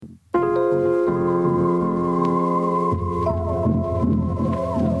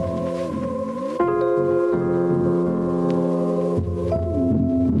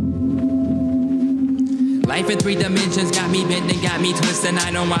life in 3 dimensions got me bent and got me twisted. I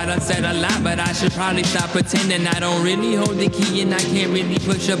know I done said a lot, but I should probably stop pretending. I don't really hold the key and I can't really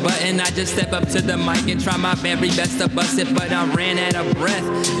push a button. I just step up to the mic and try my very best to bust it, but I ran out of breath.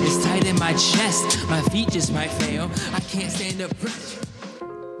 It's tight in my chest, my feet just might fail. I can't stand the pressure.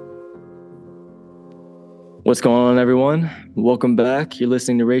 What's going on, everyone? Welcome back. You're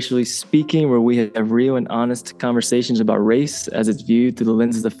listening to Racially Speaking, where we have real and honest conversations about race as it's viewed through the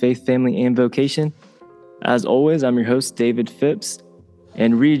lenses of faith, family, and vocation. As always, I'm your host, David Phipps,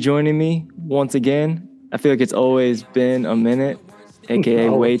 and rejoining me once again, I feel like it's always been a minute, aka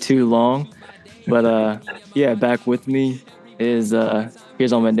way too long, but yeah, back with me is,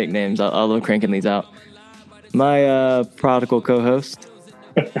 here's all my nicknames. I'll love cranking these out. My prodigal co-host,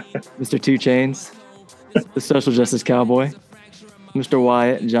 Mr. 2 Chainz, the social justice cowboy, Mr.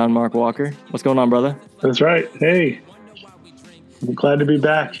 Wyatt, John Mark Walker. What's going on, brother? That's right. Hey, I'm glad to be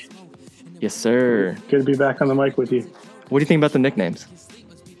back. Yes, sir. Good to be back on the mic with you. What do you think about the nicknames?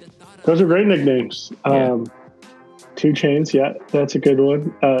 Those are great nicknames. Yeah. 2 Chainz, yeah, that's a good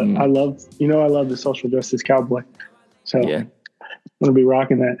one. I love the social justice cowboy. So yeah, I'm gonna be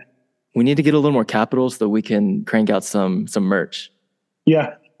rocking that. We need to get a little more capital so that we can crank out some merch.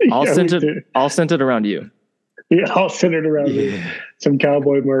 Yeah. I'll send it around you. Yeah, I'll send it around you. Some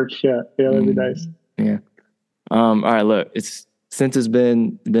cowboy merch. Yeah, that'd be nice. Yeah. All right, look, since it's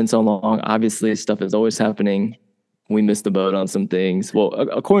been so long, obviously stuff is always happening. We missed the boat on some things. Well,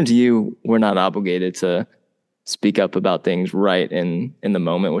 according to you, we're not obligated to speak up about things right in the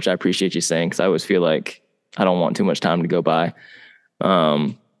moment, which I appreciate you saying, because I always feel like I don't want too much time to go by.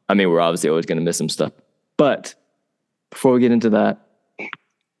 I mean, we're obviously always going to miss some stuff. But before we get into that,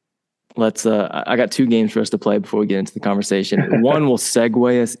 I got 2 games for us to play before we get into the conversation. One will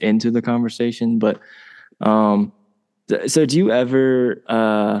segue us into the conversation, but so do you ever,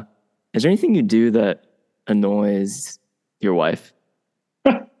 is there anything you do that annoys your wife?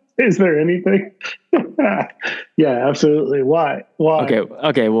 Is there anything? Yeah, absolutely. Why?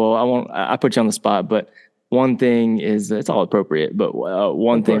 Okay. Well, I put you on the spot, but one thing is, it's all appropriate, but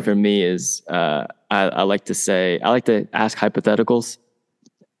one thing for me is, I like to ask hypotheticals.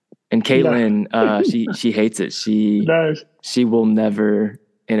 And Caitlin, she hates it. She will never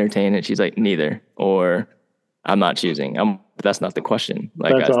entertain it. She's like, neither, or I'm not choosing. That's not the question.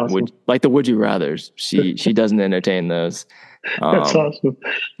 Like, that's awesome. Like the would you rathers. She doesn't entertain those. That's awesome.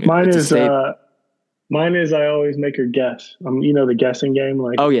 Mine is I always make her guess. The guessing game.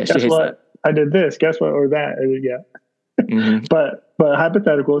 Like, oh yeah, she hates that. I did this. Guess what? Or that. Yeah. Mm-hmm. But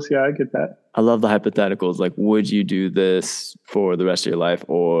hypotheticals, yeah, I get that. I love the hypotheticals. Like, would you do this for the rest of your life,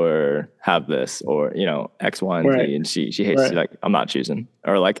 or have this, or X, Y, and Z? And she hates. She's like, I'm not choosing,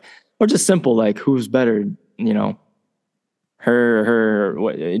 or just simple, like, who's better?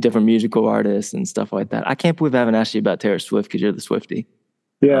 Her different musical artists and stuff like that. I can't believe I haven't asked you about Taylor Swift because you're the Swiftie.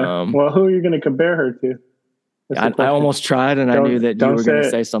 Yeah. Well, who are you going to compare her to? I almost tried, and I knew that you were going to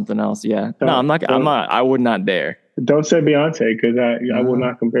say something else. Yeah. No, I'm not. I would not dare. Don't say Beyonce, because I will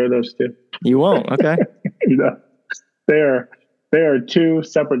not compare those two. You won't. Okay. They are 2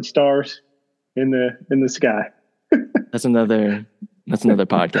 separate stars in the sky. That's another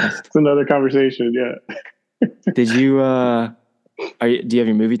podcast. It's another conversation. Yeah. Did you? Do you have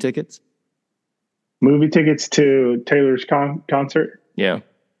your movie tickets? Movie tickets to Taylor's concert? Yeah.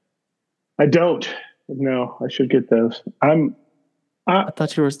 I don't. No, I should get those. I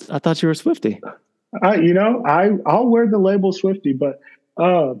thought you were a Swiftie. I'll wear the label Swiftie, but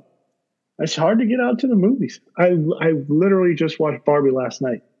it's hard to get out to the movies. I literally just watched Barbie last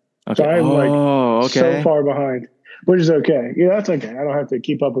night. Okay. So I'm so far behind, which is okay. Yeah, that's okay. I don't have to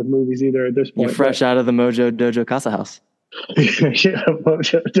keep up with movies either at this point. You're fresh out of the Mojo Dojo Casa House. Yeah,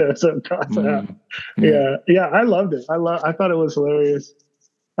 Mojo Dojo Casa House. Yeah, I loved it. I thought it was hilarious.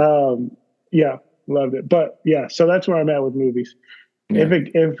 Yeah, loved it. But yeah, so that's where I'm at with movies. Yeah.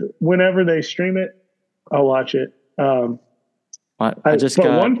 If whenever they stream it, I'll watch it. One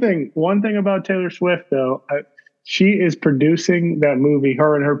thing about Taylor Swift, though, she is producing that movie.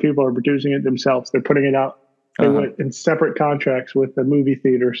 Her and her people are producing it themselves. They're putting it out in separate contracts with the movie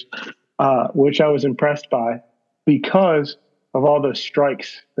theaters, which I was impressed by because of all the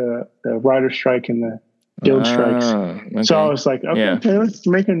strikes, the writer's strike and the guild strikes. Okay. So I was like, okay, Taylor's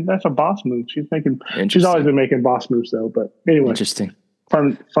that's a boss move. She's always been making boss moves, though. But anyway, interesting.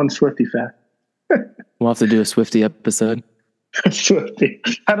 Fun Swiftie fact. We'll have to do a Swiftie episode. Swiftie.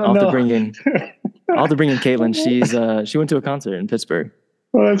 I don't know. I'll have to bring in Caitlin. She went to a concert in Pittsburgh.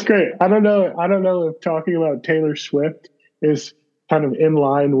 Well, that's great. I don't know if talking about Taylor Swift is kind of in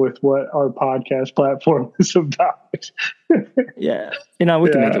line with what our podcast platform is about. Yeah. You know,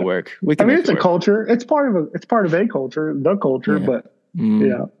 we can make it work. It's a culture. It's part of a culture, the culture, but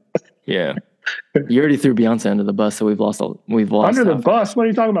yeah. Yeah. You already threw Beyonce under the bus, so we've lost. Under the bus? What are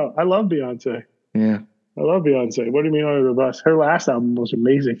you talking about? I love Beyonce. Yeah. I love Beyonce. What do you mean under the bus? Her last album was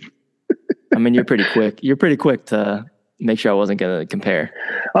amazing. I mean, you're pretty quick. You're pretty quick to make sure I wasn't going to compare.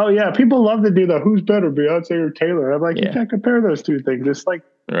 Oh yeah, people love to do the who's better, Beyonce or Taylor. I'm like, you can't compare those two things. It's like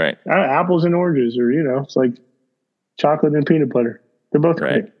apples and oranges, or it's like chocolate and peanut butter. They're both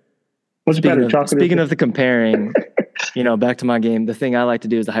great. What's better, chocolate? Speaking of the comparing, back to my game. The thing I like to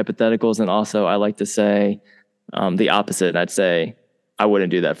do is the hypotheticals, and also I like to say the opposite. I'd say I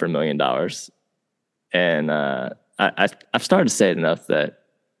wouldn't do that for $1 million, and I've started to say it enough that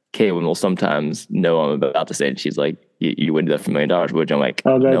Caitlin will sometimes know I'm about to say it. She's like, you wouldn't do that for $1 million, would you? I'm like,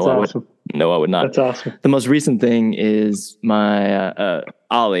 oh, that's awesome. No, I would not. That's awesome. The most recent thing is my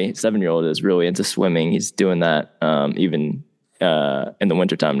Ollie, 7-year-old, is really into swimming. He's doing that even in the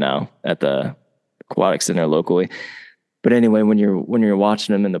wintertime now at the aquatic center locally. But anyway, when you're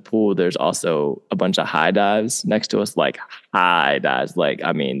watching him in the pool, there's also a bunch of high dives next to us, like high dives. Like,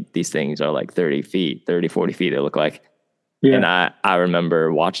 I mean, these things are like 30 feet, 30, 40 feet, they look like. Yeah. And I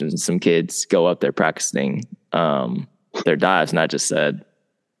remember watching some kids go up there practicing their dives, and I just said,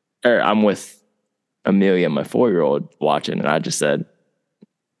 I'm with Amelia, my 4-year-old, watching, and I just said,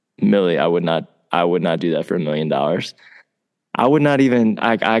 Millie, I would not do that for $1 million. I would not even.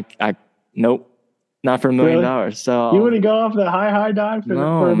 Nope, not for $1 million. Really? So you wouldn't go off the high dive for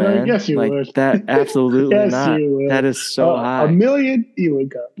 $1 million? Yes, you would. That absolutely yes, not. You would. That is so high. $1 million, you would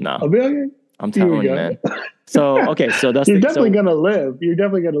go. No, $1 million. I'm telling you, man. So okay, so that's you're definitely gonna live. You're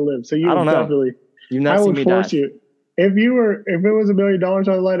definitely gonna live. So you would definitely. I would force you. If it was $1 million on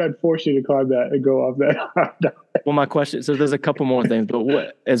the line, I'd force you to climb that and go off that. Well, my question. So there's a couple more things, but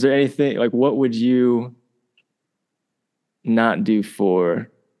what is there anything like? What would you not do for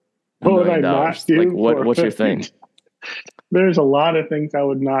 $1 million? Like what's your thing? There's a lot of things I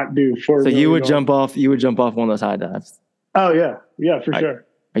would not do for. So you would jump off. You would jump off one of those high dives. Oh yeah, for sure.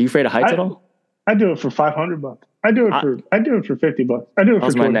 Are you afraid of heights at all? I do it for $500. I do it for $50. I do it for that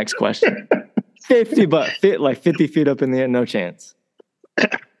was my next question. $50, like 50 feet up in the air, no chance.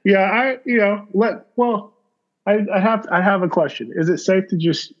 Yeah, I have a question. Is it safe to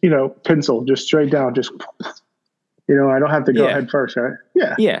just pencil just straight down, just I don't have to go head first, right?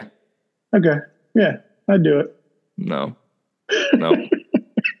 Yeah. Yeah. Okay. Yeah, I'd do it. No.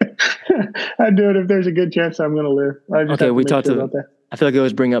 I'd do it if there's a good chance I'm going to live. We talked about that. I feel like I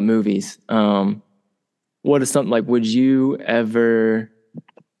always bring up movies. What is something like, what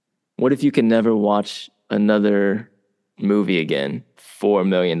if you can never watch another movie again for $1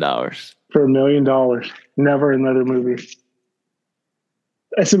 million? For $1 million, never another movie.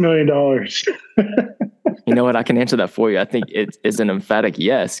 That's $1 million. You know what? I can answer that for you. I think it's an emphatic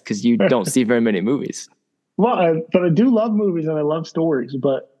yes, because you don't see very many movies. Well, but I do love movies and I love stories,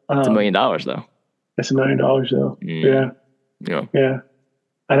 but it's $1 million though. It's $1 million though. Yeah.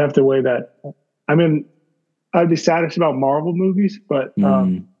 I'd have to weigh that. I mean, I'd be saddest about Marvel movies, but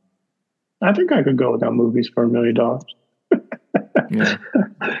I think I could go without movies for $1 million. Yeah.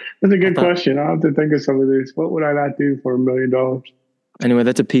 That's a good question. I'll have to think of some of these. What would I not do for $1 million? Anyway,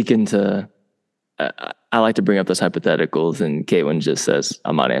 that's a peek into. I like to bring up those hypotheticals, and Caitlin just says,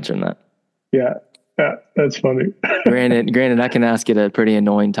 "I'm not answering that." Yeah, that's funny. Granted, I can ask it at pretty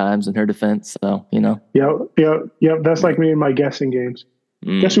annoying times in her defense. So Yep. That's like me in my guessing games.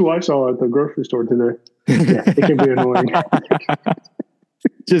 Guess who I saw at the grocery store today? Yeah, it can be annoying.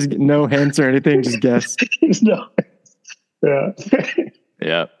 Just no hints or anything. Just guess. No. Yeah.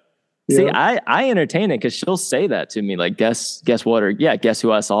 Yeah. See, I entertain it because she'll say that to me, like, guess what, or guess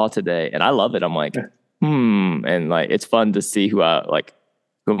who I saw today, and I love it. I'm like, and like it's fun to see who am I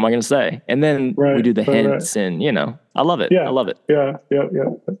going to say, and then we do the hints, and I love it. Yeah. I love it. Yeah.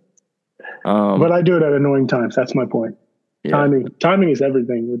 But I do it at annoying times. That's my point. Yeah. Timing is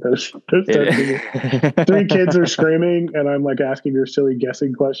everything with those. Three kids are screaming, and I'm like asking her silly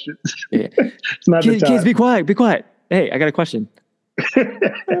guessing questions. Yeah. It's not kids, be quiet. Hey, I got a question. It's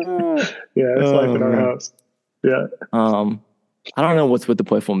life in our house. Yeah. I don't know what's with the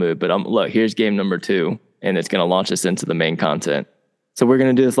playful mood, but look, here's game number 2, and it's going to launch us into the main content. So we're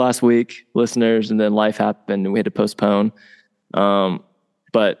going to do this last week, listeners, and then life happened, and we had to postpone.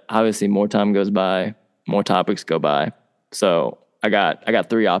 But obviously, more time goes by, more topics go by. So I got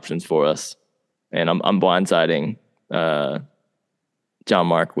 3 options for us, and I'm blindsiding John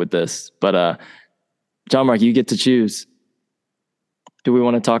Mark with this. But John Mark, you get to choose. Do we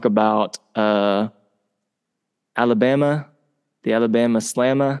want to talk about Alabama the Alabama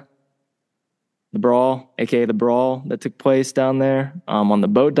Slammer, the Brawl, aka the Brawl that took place down there on the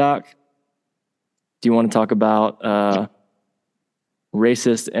boat dock. Do you want to talk about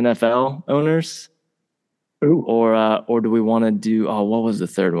racist NFL owners? Ooh. Or do we want to do, what was the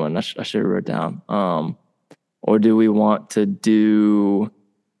third one? I should have wrote it down. Or do we want to do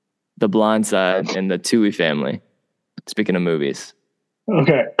The Blind Side and the Tui family? Speaking of movies.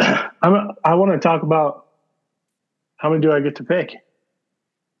 Okay. I want to talk about, how many do I get to pick?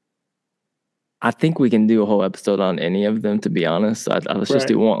 I think we can do a whole episode on any of them, to be honest. Let's just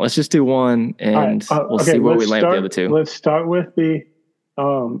do one. Let's just do one, and we'll see where we land with the other two. Let's start with the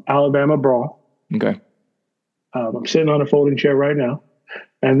Alabama Brawl. Okay. I'm sitting on a folding chair right now,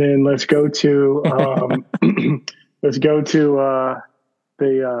 and then let's go to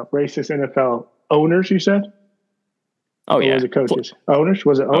the racist NFL owners. You said? Oh yeah. Or was it coaches? Owners?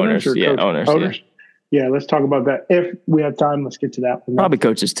 Was it owners or yeah, coaches? Owners. Yeah, let's talk about that. If we have time, let's get to that one. Probably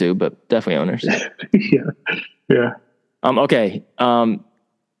coaches too, but definitely owners. Yeah. Okay.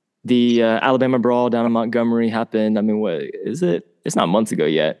 The Alabama Brawl down in Montgomery happened. I mean, what is it? It's not months ago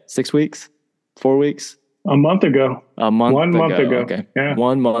yet. 6 weeks? 4 weeks? A month ago. 1 month ago. Okay. Yeah.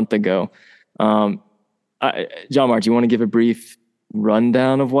 1 month ago. John Mark, do you want to give a brief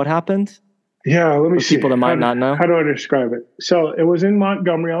rundown of what happened? Yeah, let me see. People that might not know. How do I describe it? So it was in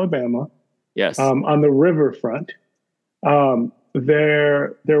Montgomery, Alabama. Yes. On the riverfront.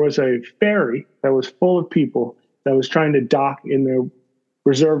 There was a ferry that was full of people that was trying to dock in their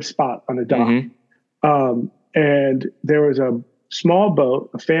reserved spot on a dock. Mm-hmm. And there was a small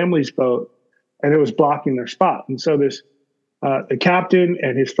boat, a family's boat, and it was blocking their spot. And so the captain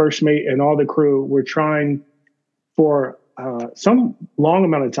and his first mate and all the crew were trying for some long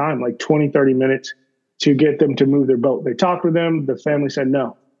amount of time, like 20, 30 minutes, to get them to move their boat. They talked with them. The family said,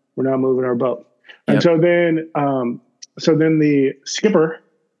 no, we're not moving our boat. Yep. And so then the skipper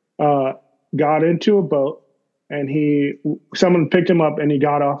got into a boat, and someone picked him up, and he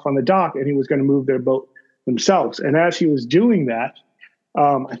got off on the dock, and he was going to move their boat themselves. And as he was doing that,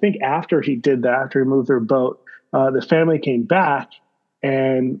 I think after he did that, after he moved their boat, the family came back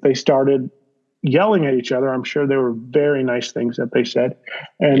and they started yelling at each other. I'm sure there were very nice things that they said.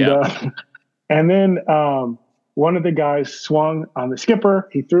 And, yep. And then one of the guys swung on the skipper.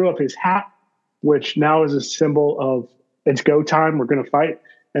 He threw up his hat, which now is a symbol of it's go time. We're going to fight.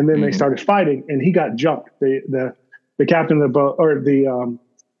 And then they started fighting, and he got jumped. The captain of the boat, or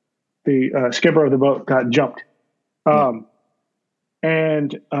the skipper of the boat, got jumped.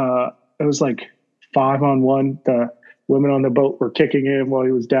 And it was like 5-on-1. The women on the boat were kicking him while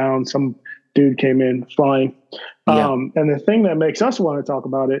he was down. Some dude came in flying. And the thing that makes us want to talk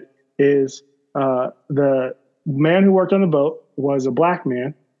about it is the man who worked on the boat was a black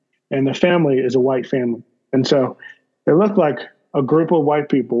man, and the family is a white family. And so it looked like a group of white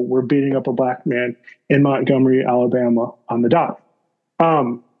people were beating up a black man in Montgomery, Alabama on the dock.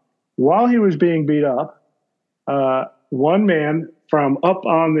 While he was being beat up, one man from up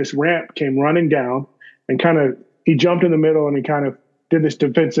on this ramp came running down, and he jumped in the middle, and he kind of did this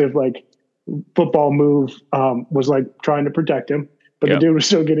defensive, like, football move, was like trying to protect him, but the dude was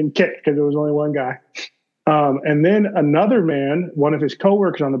still getting kicked because there was only one guy. And then another man, one of his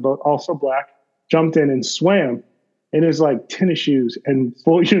coworkers on the boat, also black, jumped in and swam in his like tennis shoes and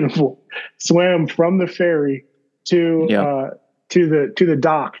full uniform, swam from the ferry to the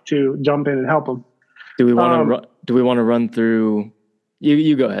dock to jump in and help him. Do we want to run through?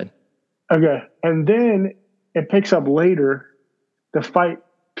 You go ahead. Okay, and then it picks up later. The fight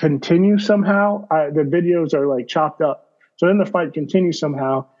continues somehow. The videos are like chopped up. So then the fight continues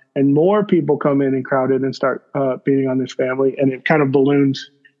somehow, and more people come in and crowd in and start beating on this family, and it kind of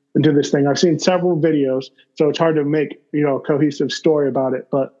balloons into this thing. I've seen several videos, so it's hard to make a cohesive story about it.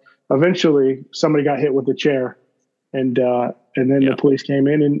 But eventually, somebody got hit with a chair, and then the police came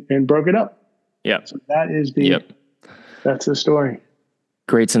in and broke it up. Yeah. So that is that's the story.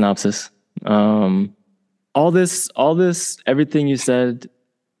 Great synopsis. All this, everything you said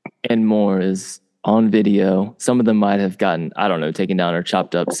and more is on video. Some of them might have gotten, taken down or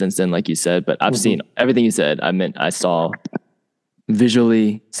chopped up since then, like you said, but I've seen everything you said. I saw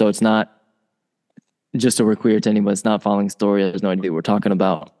visually. So it's not just so we're clear to anyone, it's not following story. There's no idea what we're talking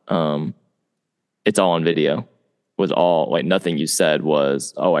about. It's all on video. Was all like nothing you said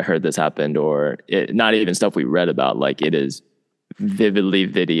was, oh, I heard this happened, or not even stuff we read about. Like it is vividly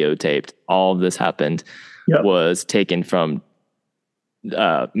videotaped. All of this happened was taken from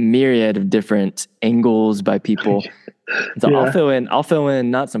myriad of different angles by people. So I'll fill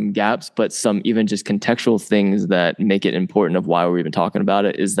in not some gaps, but some even just contextual things that make it important of why we're even talking about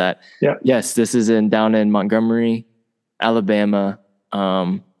it. Is that yes, this is down in Montgomery, Alabama,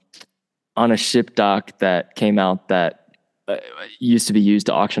 on a ship dock that came out that used to be used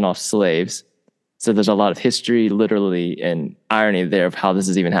to auction off slaves. So there's a lot of history, literally, and irony there of how this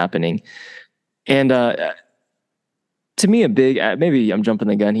is even happening. And to me, a big, maybe I'm jumping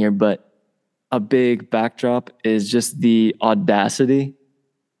the gun here, but a big backdrop is just the audacity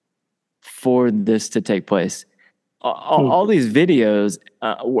for this to take place. All these videos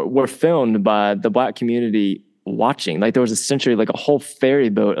were filmed by the Black community watching. Like, there was essentially like a whole ferry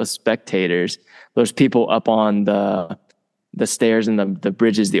boat of spectators. There's people up on the stairs and the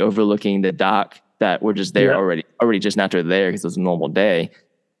bridges, the overlooking the dock, that were just there already just after there because it was a normal day,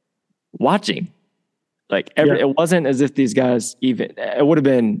 watching. Like, it wasn't as if these guys even, it would have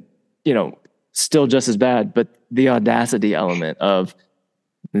been, still just as bad, but the audacity element of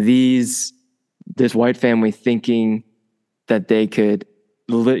this white family thinking that they could,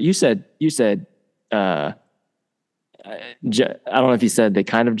 you said, I don't know if you said they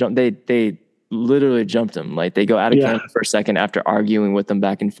kind of jumped, they literally jumped him. Like, they go out of camera for a second after arguing with them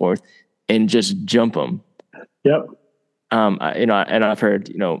back and forth and just jump them. Yep. And I've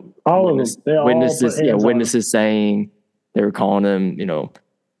heard, witnesses saying they were calling him,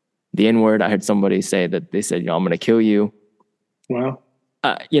 the N-word. I heard somebody say that they said, I'm going to kill you. Wow.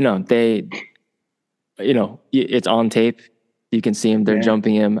 It's on tape. You can see him. They're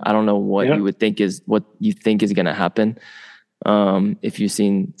jumping him. I don't know what you think is going to happen. If you've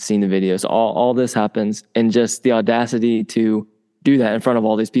seen the videos, all this happens, and just the audacity to do that in front of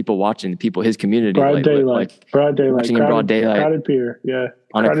all these people watching, his community, broad daylight, watching in broad daylight, crowded pier,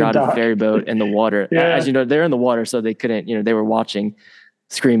 on a crowded ferry boat in the water. As you know, they're in the water, so they couldn't. They were watching,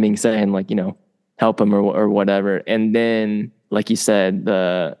 screaming, saying help him or whatever. And then, like you said,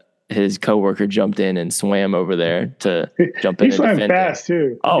 his coworker jumped in and swam over there to jump in. He swam fast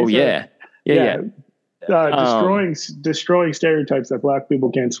too. Oh yeah. Destroying stereotypes that Black people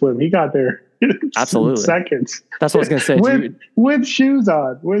can't swim. He got there absolutely seconds. That's what I was gonna say. with shoes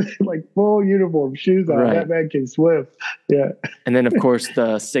on, with like full uniform shoes on. Right. That man can swim. Yeah. And then of course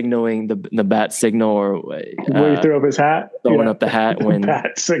the signaling, the bat signal, or where he threw up his hat, throwing up the hat when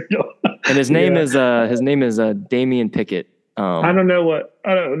bat signal. And his name is Damian Pickett. I don't know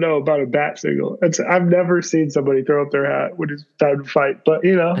about a bat signal. I've never seen somebody throw up their hat when it's time to fight. But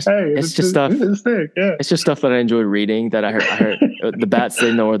it's just stuff. It's just stuff that I enjoyed reading. That I heard the bat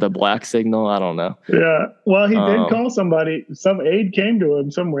signal or the black signal. I don't know. Yeah. Well, he did call somebody. Some aide came to him.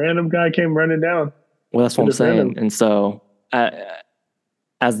 Some random guy came running down. Well, that's what I'm saying. And so,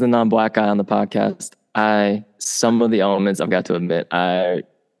 as the non-Black guy on the podcast, some of the elements I've got to admit I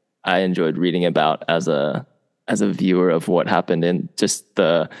enjoyed reading about as a viewer of what happened in just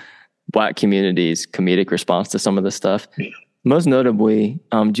the Black community's comedic response to some of this stuff. Most notably,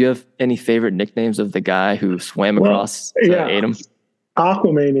 do you have any favorite nicknames of the guy who swam across to aid him?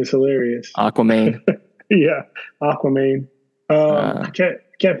 Aquaman is hilarious. Aquaman. Yeah, Aquaman. I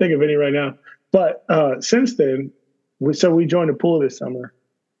can't think of any right now. But since then, we joined a pool this summer,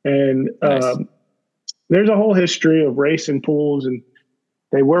 and nice. There's a whole history of race in pools, and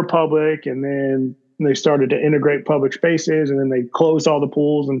they were public, and then they started to integrate public spaces, and then they closed all the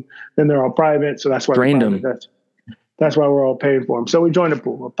pools, and then they're all private. So that's why that's why we're all paying for them. So we joined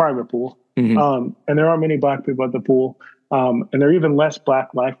a private pool, and there aren't many Black people at the pool, and there are even less Black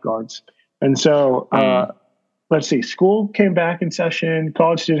lifeguards. And so let's see, school came back in session,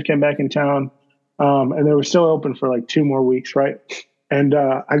 college students came back in town, and they were still open for like 2 more weeks, right? And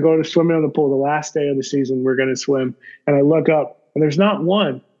I go to swimming in the pool the last day of the season. We're going to swim, and I look up, and there's not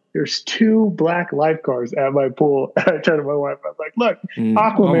one. There's 2 Black lifeguards at my pool. I turn to my wife. I'm like, "Look,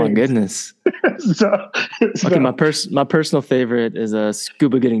 Aquaman." Oh my goodness! Okay, my personal favorite is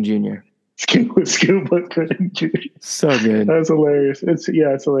Scuba Gooding Jr. Scuba Gooding Jr. So good. That's hilarious. It's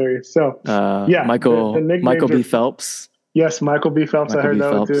hilarious. So Michael B. Phelps. Yes, Michael B. Phelps. I heard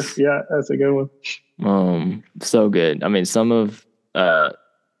that one too. Yeah, that's a good one. So good. I mean, some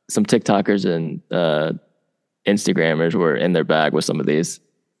TikTokers and Instagrammers were in their bag with some of these.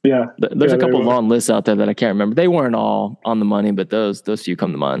 Yeah, there's a couple long lists out there that I can't remember. They weren't all on the money, but those few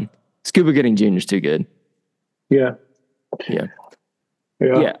come to mind. Scuba Gooding Jr. is too good. Yeah.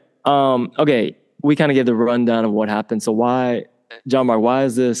 Okay, we kind of gave the rundown of what happened. So why, John Mark, why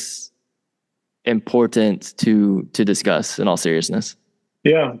is this important to discuss in all seriousness?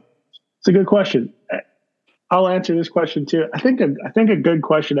 Yeah, it's a good question. I'll answer this question too. I think a good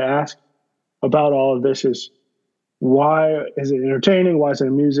question to ask about all of this is, why is it entertaining? Why is it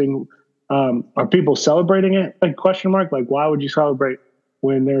amusing? Are people celebrating it? Like, question mark. Like, why would you celebrate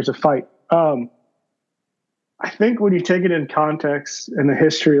when there's a fight? I think when you take it in context and the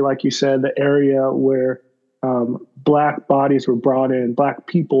history, like you said, the area where Black bodies were brought in, Black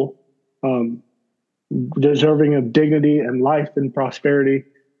people deserving of dignity and life and prosperity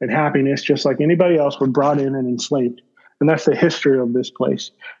and happiness, just like anybody else, were brought in and enslaved. And that's the history of this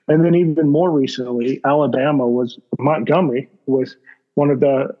place. And then even more recently, Montgomery was one of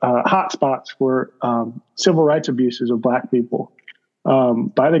the hot spots for civil rights abuses of Black people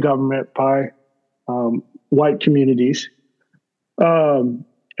by the government, by white communities. And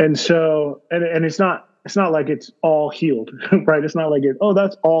so, and it's not like it's all healed, right? It's not like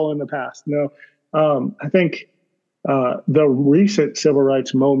that's all in the past. No, I think the recent civil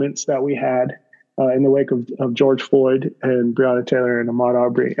rights moments that we had in the wake of George Floyd and Breonna Taylor and Ahmaud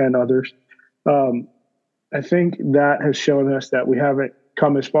Arbery and others, I think that has shown us that we haven't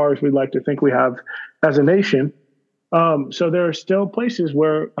come as far as we'd like to think we have as a nation. So there are still places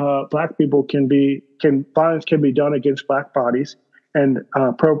where Black people violence can be done against Black bodies, and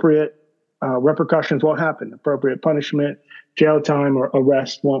appropriate repercussions won't happen. Appropriate punishment, jail time, or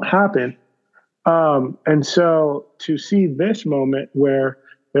arrest won't happen. And so to see this moment where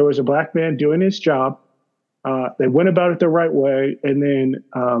there was a Black man doing his job, they went about it the right way, and then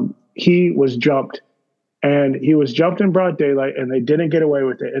he was jumped. And he was jumped in broad daylight, and they didn't get away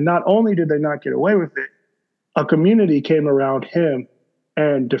with it. And not only did they not get away with it, a community came around him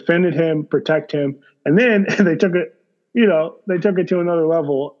and defended him, protect him. And then they took it, to another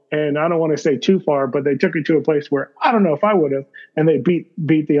level. And I don't want to say too far, but they took it to a place where I don't know if I would have. And they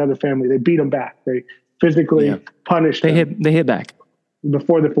beat the other family. They beat them back. They physically punished them. They hit back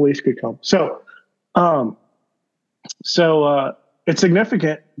before the police could come. So it's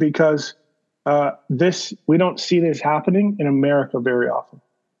significant because we don't see this happening in America very often.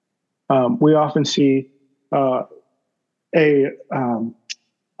 We often see a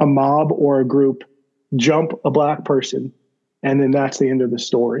mob or a group jump a Black person, and then that's the end of the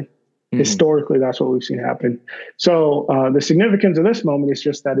story. Mm-hmm. Historically, that's what we've seen happen. So the significance of this moment is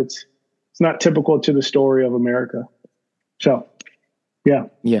just that it's not typical to the story of America. So, yeah.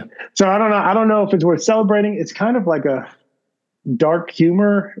 So I don't know if it's worth celebrating. It's kind of like a dark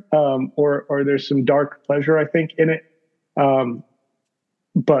humor, or there's some dark pleasure, I think, in it.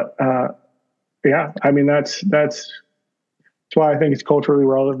 But I mean, that's why I think it's culturally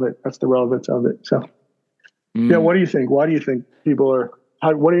relevant. That's the relevance of it. So, what do you think? Why do you think people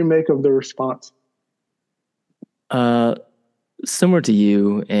what do you make of the response? Similar to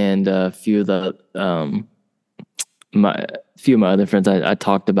you and a few of my other friends, I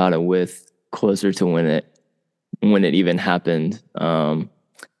talked about it with closer to when it even happened. My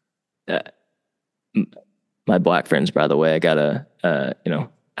Black friends, by the way, I got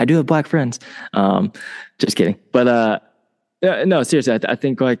I do have Black friends. Just kidding. But no, seriously, I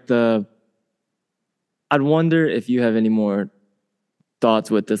think I'd wonder if you have any more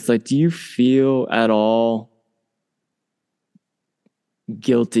thoughts with this. Like, do you feel at all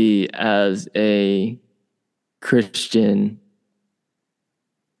guilty as a Christian,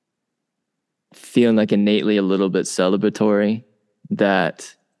 feeling like innately a little bit celebratory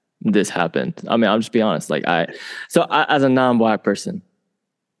that this happened? I mean, I'll just be honest. As a non-Black person,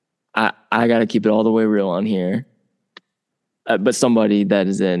 I got to keep it all the way real on here. But somebody that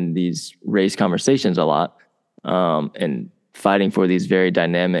is in these race conversations a lot, and fighting for these very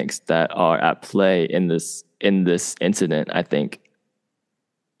dynamics that are at play in this incident, I think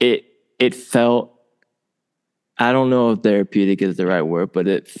it felt, I don't know if therapeutic is the right word, but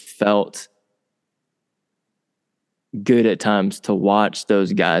it felt good at times to watch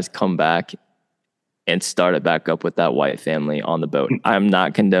those guys come back and start it back up with that white family on the boat. I'm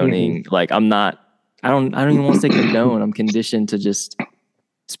not condoning, I don't even want to say condone. I'm conditioned to just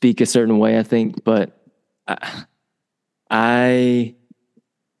speak a certain way, I think, but I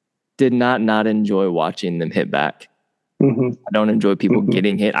did not enjoy watching them hit back. Mm-hmm. I don't enjoy people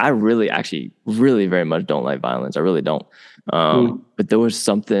getting hit. I really very much don't like violence. I really don't. But there was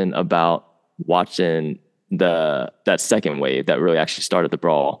something about watching that second wave that really actually started the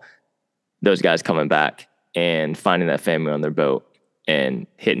brawl. Those guys coming back and finding that family on their boat and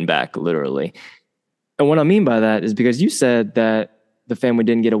hitting back literally. And what I mean by that is because you said that the family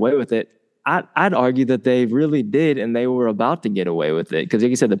didn't get away with it. I'd argue that they really did, and they were about to get away with it. Because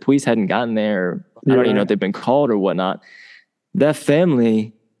like you said, the police hadn't gotten there. I don't even know if they've been called or whatnot. That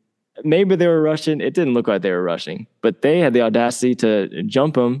family, maybe they were rushing. It didn't look like they were rushing. But they had the audacity to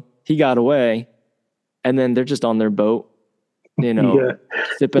jump him. He got away. And then they're just on their boat,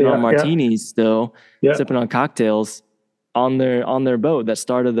 sipping on martinis still, sipping on cocktails on their boat that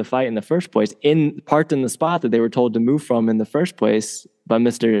started the fight in the first place, parked in the spot that they were told to move from in the first place by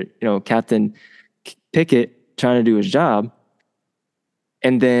Mr. Captain Pickett trying to do his job.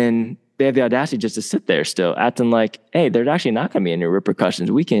 And then they have the audacity just to sit there still acting like, hey, there's actually not going to be any repercussions.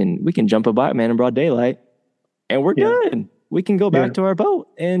 We can jump a black man in broad daylight and we're good. We can go back to our boat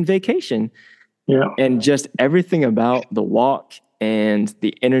and vacation. Yeah. And just everything about the walk and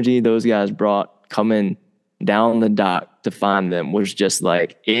the energy those guys brought coming down the dock to find them was just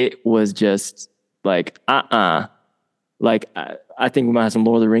like, it was just like, like, I think we might have some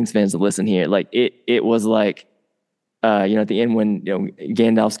Lord of the Rings fans to listen here. Like it was like, at the end when,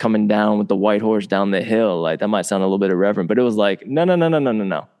 Gandalf's coming down with the white horse down the hill, like that might sound a little bit irreverent, but it was like,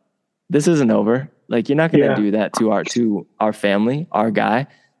 no. This isn't over. Like, you're not going to do that to our family, our guy.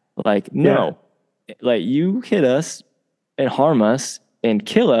 Like, no, like you hit us and harm us and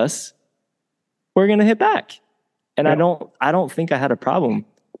kill us. We're going to hit back. And I don't think I had a problem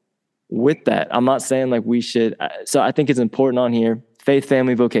with that. I'm not saying like we should. So I think it's important on here, faith,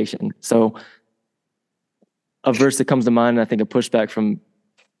 family, vocation. So a verse that comes to mind, and I think a pushback from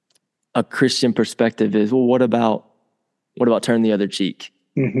a Christian perspective is, well, what about turn the other cheek?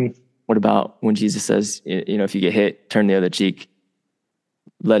 Mm-hmm. What about when Jesus says, if you get hit, turn the other cheek,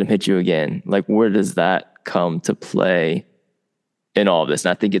 let him hit you again? Like, where does that come to play in all of this?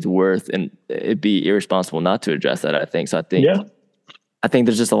 And I think it's worth, and it'd be irresponsible not to address that, I think. So I think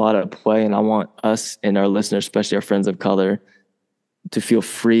there's just a lot of play, and I want us and our listeners, especially our friends of color, to feel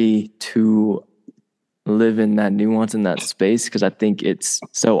free to live in that nuance in that space, because I think it's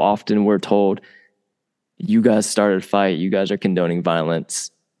so often we're told, you guys started a fight, you guys are condoning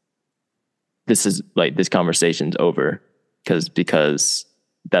violence. This is like, this conversation's over because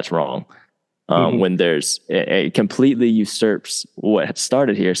that's wrong. When there's it completely usurps what had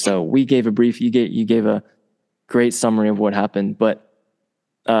started here. So we gave a brief, you gave a great summary of what happened, but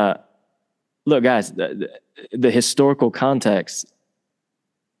look, guys, the historical context,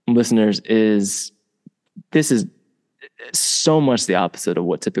 listeners, this is so much the opposite of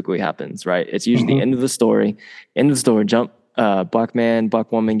what typically happens, right? It's usually the end of the story, jump, black man,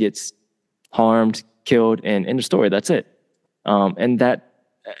 black woman gets harmed, killed, and end of story. That's it. And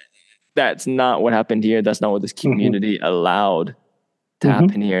that's not what happened here. That's not what this community allowed to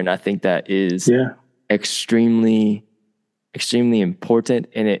happen here. And I think that is extremely, extremely important.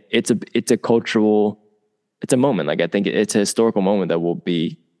 And it's a cultural, it's a moment. Like, I think it's a historical moment that will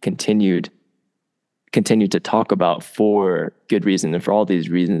be continued to talk about for good reason and for all these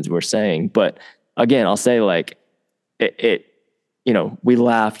reasons we're saying. But again, I'll say, like, we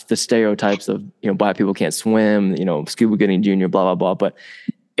laughed the stereotypes of, black people can't swim, Scuba Gooding Jr., blah, blah, blah. But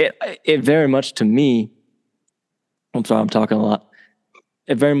it very much to me, I'm sorry, I'm talking a lot.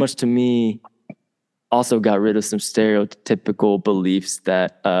 It very much to me also got rid of some stereotypical beliefs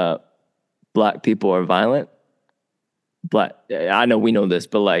that black people are violent. I know we know this,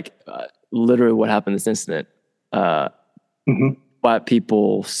 but like literally what happened in this incident, black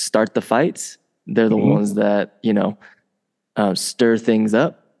people start the fights. They're the ones that, stir things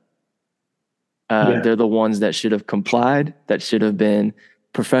up. They're the ones that should have complied, that should have been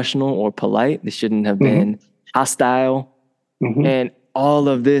professional or polite. They shouldn't have been hostile. And all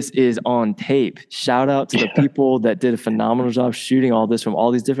of this is on tape. Shout out to the people that did a phenomenal job shooting all this from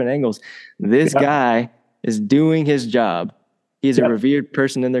all these different angles. This guy is doing his job. He's a revered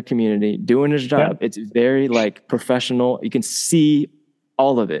person in their community doing his job. It's very like professional. You can see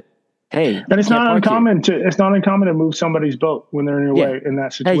all of it. Hey, and it's not uncommon to move somebody's boat when they're in your way in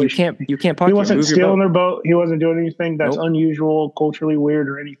that situation. Hey, you can't park. He wasn't stealing their boat. He wasn't doing anything that's unusual, culturally weird,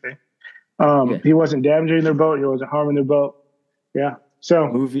 or anything. He wasn't damaging their boat. He wasn't harming their boat. Yeah. So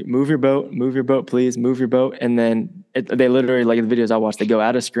move your boat, please. Move your boat. And then they literally, like in the videos I watched, they go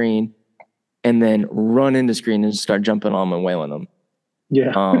out of screen and then run into screen and start jumping on them and wailing them.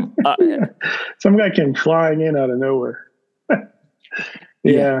 Yeah. Some guy came flying in out of nowhere.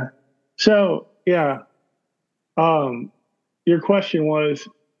 Yeah. So, your question was,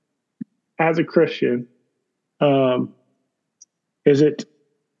 as a Christian, is it,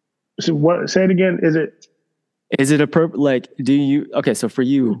 so what, say it again. Is it okay. So for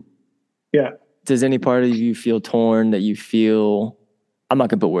you, does any part of you feel torn, that you feel, I'm not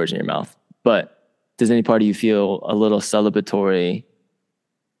gonna put words in your mouth, but does any part of you feel a little celebratory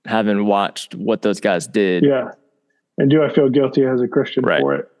having watched what those guys did? Yeah. And do I feel guilty as a Christian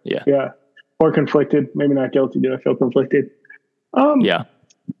for it? Yeah. Yeah. Or conflicted. Maybe not guilty. Do I feel conflicted? I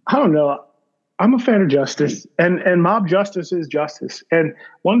don't know. I'm a fan of justice, and mob justice is justice. And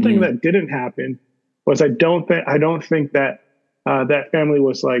one thing that didn't happen was I don't think that that family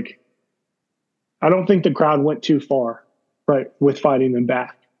was like, I don't think the crowd went too far, right, with fighting them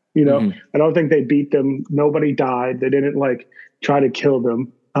back. I don't think they beat them. Nobody died. They didn't like try to kill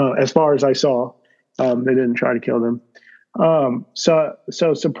them. As far as I saw, they didn't try to kill them. So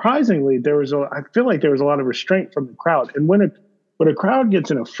surprisingly, I feel like there was a lot of restraint from the crowd. And when a crowd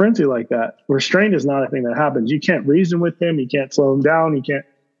gets in a frenzy like that, restraint is not a thing that happens. You can't reason with them. You can't slow them down.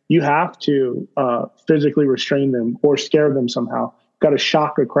 You have to physically restrain them or scare them somehow. Got to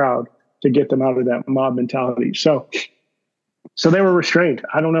shock a crowd to get them out of that mob mentality. So they were restrained.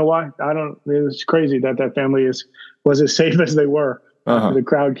 I don't know why. It was crazy that family was as safe as they were after the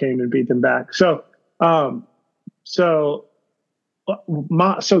crowd came and beat them back. So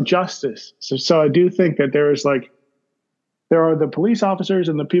justice. So I do think that there are the police officers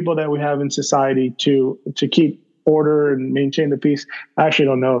and the people that we have in society to keep order and maintain the peace. I actually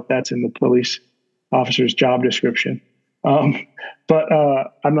don't know if that's in the police officer's job description. But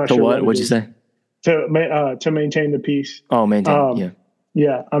I'm not sure. What'd you say? To maintain the peace. Oh, maintain.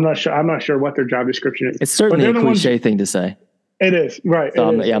 Yeah. I'm not sure what their job description is. It's certainly a cliche thing to say. It is, right.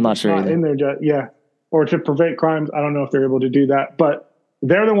 So I'm not sure either. In their or to prevent crimes. I don't know if they're able to do that, but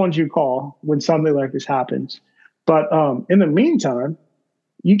they're the ones you call when something like this happens. But in the meantime,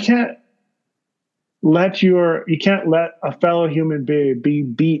 you can't let a fellow human being be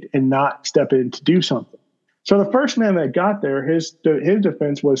beat and not step in to do something. So the first man that got there, his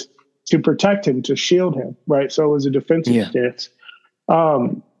defense was to protect him, to shield him, right? So it was a defensive stance.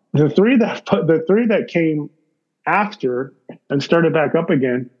 The three that came after and started back up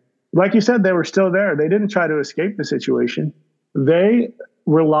again, like you said, they were still there. They didn't try to escape the situation. They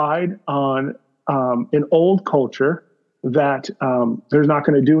relied on an old culture that there's not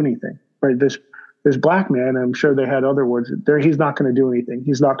going to do anything, right? This black man, I'm sure they had other words there. He's not going to do anything.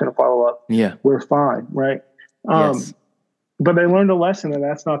 He's not going to follow up. Yeah, we're fine, right? Yes. But they learned a lesson, and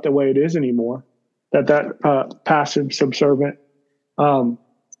that's not the way it is anymore. That passive, subservient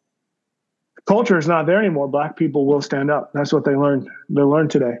culture is not there anymore. Black people will stand up. That's what they learned. They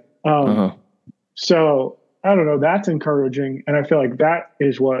learned today. So I don't know. That's encouraging, and I feel like that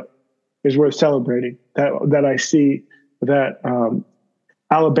is what is worth celebrating. That I see that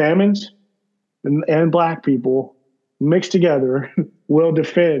Alabamans and black people mixed together will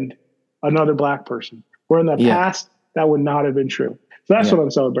defend another black person. Where in the past that would not have been true. So that's what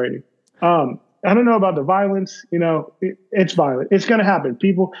I'm celebrating. I don't know about the violence. It's violent. It's going to happen.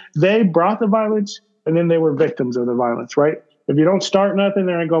 They brought the violence, and then they were victims of the violence, right? If you don't start nothing,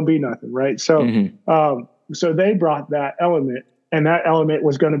 there ain't going to be nothing, right? So, so they brought that element, and that element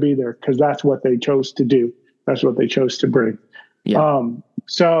was going to be there because that's what they chose to do. That's what they chose to bring. Yeah.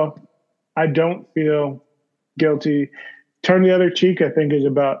 So I don't feel guilty. Turn the other cheek, I think is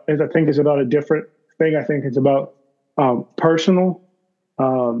about a different thing. I think it's about personal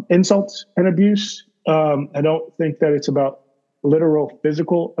insults and abuse. I don't think that it's about literal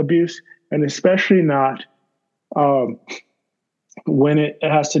physical abuse, and especially not when it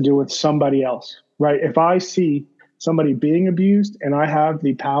has to do with somebody else, right? If I see somebody being abused and I have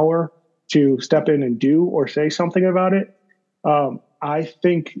the power to step in and do or say something about it, I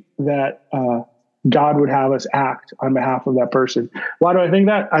think that God would have us act on behalf of that person. Why do I think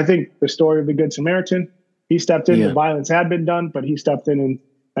that? I think the story of the Good Samaritan, he stepped in, the violence had been done, but he stepped in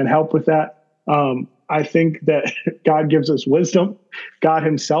and helped with that. I think that God gives us wisdom. God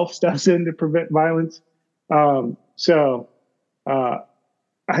himself steps in to prevent violence. So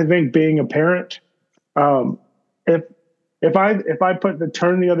I think being a parent, if I put the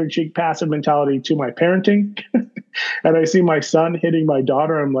turn the other cheek passive mentality to my parenting and I see my son hitting my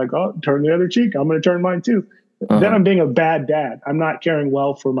daughter, I'm like, oh, turn the other cheek. I'm going to turn mine too. Then I'm being a bad dad. I'm not caring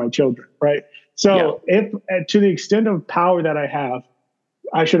well for my children, right? So if to the extent of power that I have,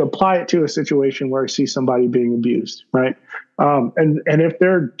 I should apply it to a situation where I see somebody being abused, right? And if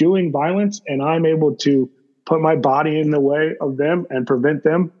they're doing violence and I'm able to put my body in the way of them and prevent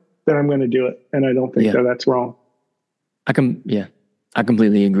them, then I'm going to do it. And I don't think that that's wrong. I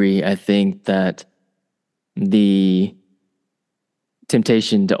completely agree. I think that the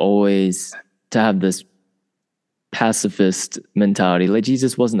temptation to have this pacifist mentality, like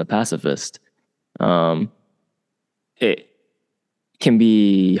Jesus wasn't a pacifist, it can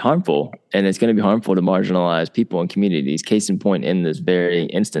be harmful, and it's going to be harmful to marginalized people and communities. Case in point, in this very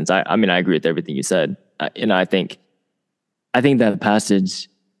instance, I mean, I agree with everything you said, and I think that passage,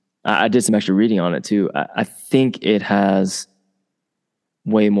 I did some extra reading on it too. I think it has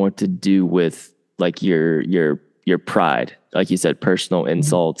way more to do with like your pride, like you said, personal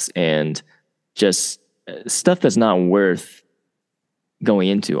insults and just stuff that's not worth going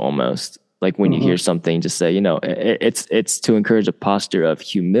into almost. Like when you hear something, just say, it's to encourage a posture of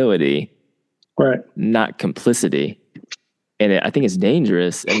humility, right? Not complicity. And I think it's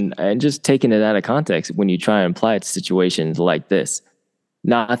dangerous and just taking it out of context when you try and apply it to situations like this.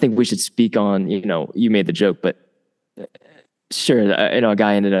 Now, I think we should speak on, you made the joke, but sure, a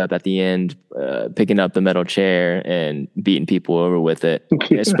guy ended up at the end picking up the metal chair and beating people over with it,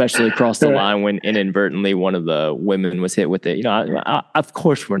 especially across the line when inadvertently one of the women was hit with it. Of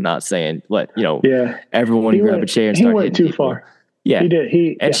course, we're not saying everyone grab a chair and start hitting people. Far. Yeah,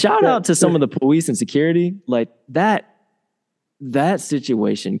 he did. Shout out to some of the police and security. Like that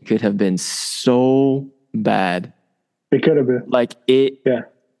situation could have been so bad. It could have been. Like it. Yeah.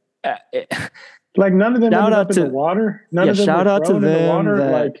 Like none of them ended up in the water. None of them shout out to them in the water.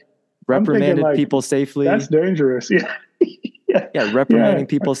 That reprimanded people safely. That's dangerous. Yeah. Reprimanding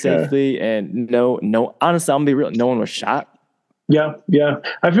people safely, and no. Honestly, I'm gonna be real. No one was shot. Yeah.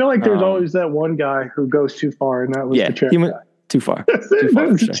 I feel like there's always that one guy who goes too far, and that was the chair guy. Too far. Too far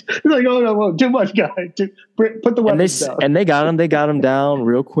for sure. He's like, oh no, too much guy. Put the weapons down. And they got him. They got him down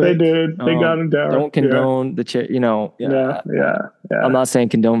real quick. They did. They got him down. Don't condone the chair. Yeah. I'm not saying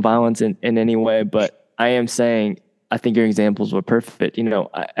condone violence in any way, but I am saying I think your examples were perfect.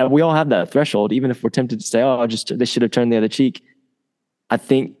 We all have that threshold, even if we're tempted to say, "Oh, they should have turned the other cheek." I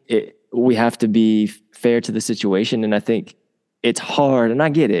think we have to be fair to the situation, and I think it's hard. And I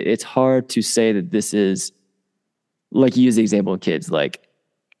get it. It's hard to say that this is. Like you use the example of kids, like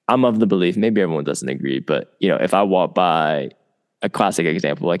I'm of the belief, maybe everyone doesn't agree, but if I walk by a classic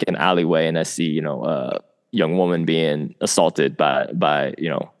example, like an alleyway and I see, a young woman being assaulted by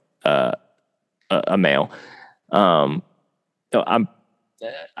a male, I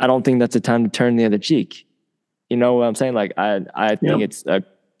don't think that's a time to turn the other cheek. You know what I'm saying? Like I think it's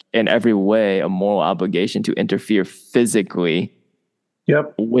in every way a moral obligation to interfere physically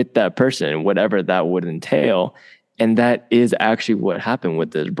with that person, whatever that would entail. And that is actually what happened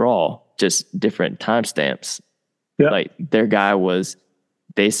with this brawl, just different timestamps. Yep. Like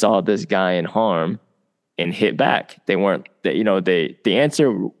they saw this guy in harm and hit back. They weren't, the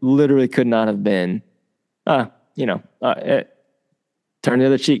answer literally could not have been, turn the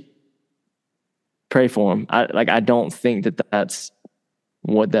other cheek, pray for him. I don't think that's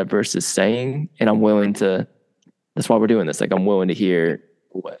what that verse is saying. And that's why we're doing this. Like I'm willing to hear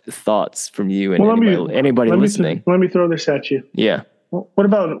thoughts from you and anybody listening. Let me throw this at you. Yeah. What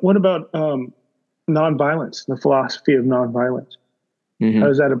about nonviolence? The philosophy of nonviolence. Mm-hmm.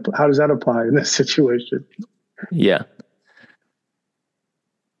 How does that apply in this situation? Yeah.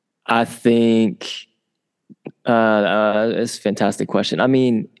 I think it's a fantastic question. I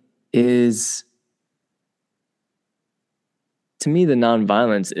mean, to me the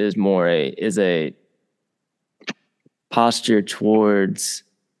nonviolence is a posture towards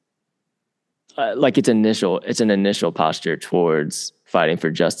it's an initial posture towards fighting for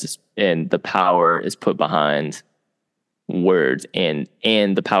justice, and the power is put behind words and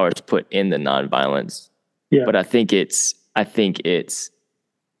the power is put in the nonviolence. Yeah. But I think it's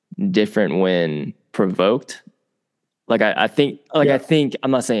different when provoked. I think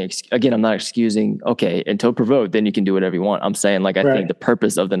I'm not saying, again, I'm not excusing, okay, until provoked, then you can do whatever you want. I'm saying I think the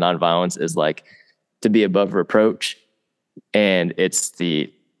purpose of the nonviolence is to be above reproach. And it's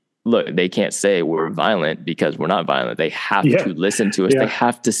look, they can't say we're violent because we're not violent. They have to listen to us. Yeah. They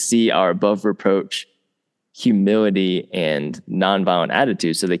have to see our above reproach humility and nonviolent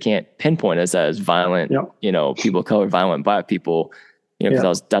attitude. So they can't pinpoint us as violent, people of color, violent Black people, because that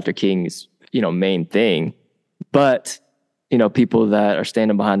was Dr. King's, main thing. But, people that are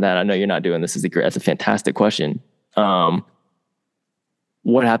standing behind that, I know you're not doing this. That's a fantastic question. What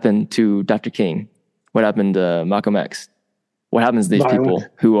happened to Dr. King? What happened to Malcolm X? What happens to these people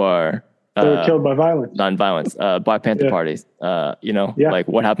who are they were killed by violence, non-violence, Black Panther parties?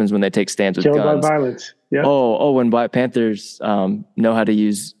 What happens when they take stands with guns? Killed by violence. Yeah. When Black Panthers know how to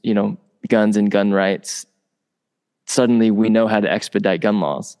use guns and gun rights, suddenly we know how to expedite gun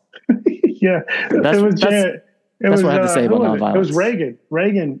laws. Yeah, that's what I have to say about nonviolence. It was Reagan.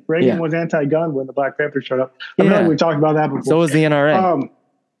 Reagan was anti-gun when the Black Panthers showed up. I know we talked about that before. So was the NRA.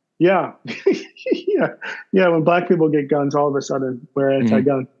 Yeah. When Black people get guns, all of a sudden we're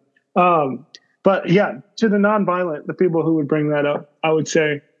anti-gun. But to the nonviolent, the people who would bring that up, I would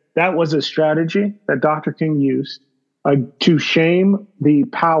say that was a strategy that Dr. King used to shame the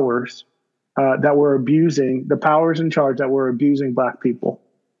powers that were abusing, the powers in charge that were abusing Black people,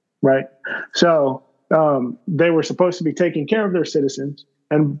 right? So they were supposed to be taking care of their citizens,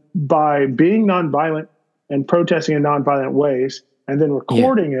 and by being nonviolent and protesting in nonviolent ways, and then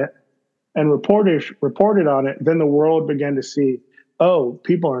recording it and reported on it, then the world began to see,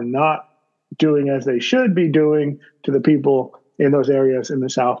 people are not doing as they should be doing to the people in those areas in the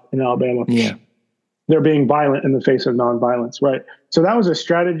South, in Alabama. Yeah. They're being violent in the face of nonviolence, right? So that was a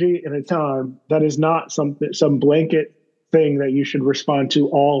strategy in a time that is not some blanket thing that you should respond to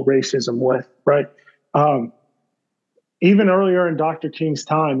all racism with, right? even earlier in Dr. King's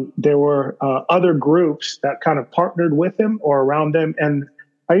time, there were other groups that kind of partnered with him or around them. And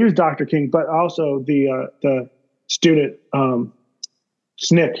I use Dr. King, but also the student SNCC.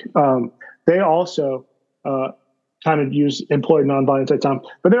 They also kind of employed nonviolence at the time.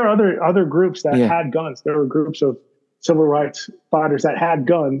 But there are other groups that had guns. There were groups of civil rights fighters that had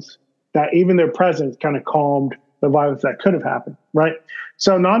guns that even their presence kind of calmed the violence that could have happened, right?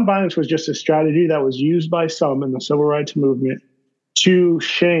 So nonviolence was just a strategy that was used by some in the civil rights movement to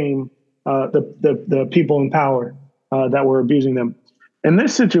shame the people in power that were abusing them. In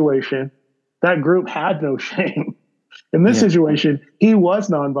this situation, that group had no shame. In this situation, he was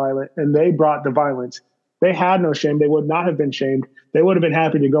nonviolent and they brought the violence. They had no shame. They would not have been shamed. They would have been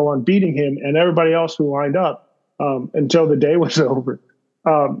happy to go on beating him and everybody else who lined up until the day was over.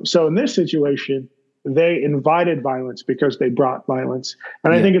 So in this situation, they invited violence because they brought violence,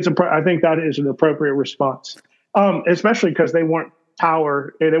 and I think I think that is an appropriate response, especially because they weren't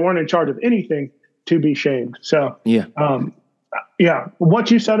they weren't in charge of anything to be shamed. So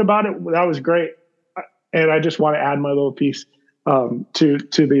what you said about it, that was great, and I just want to add my little piece to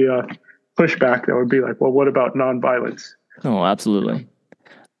the pushback that would be like, well, what about nonviolence? Oh, absolutely.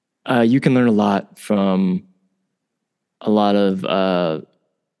 You can learn a lot from a lot of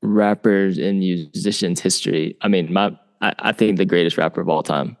rappers and musicians' history. I mean, I think the greatest rapper of all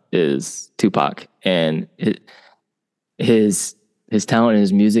time is Tupac, and his talent and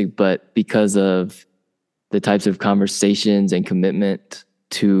his music, but because of the types of conversations and commitment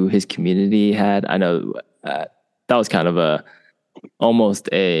to his community he had, I know that was kind of almost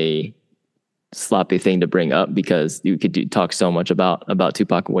a sloppy thing to bring up because you could talk so much about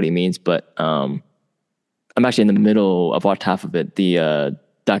Tupac and what he means, but I'm actually in the middle. I've watched half of it. The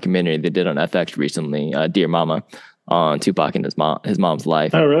documentary they did on FX recently, Dear Mama, on Tupac and his mom's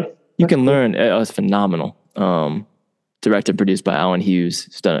life. Oh, really? You can learn. It was phenomenal. Directed and produced by Alan Hughes,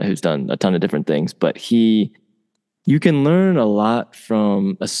 who's done a ton of different things. But you can learn a lot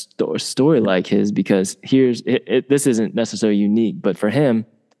from a story like his because this isn't necessarily unique, but for him,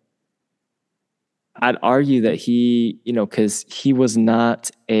 I'd argue that he, because he was not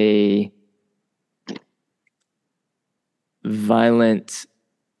a violent,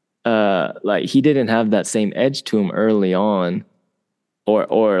 like he didn't have that same edge to him early on,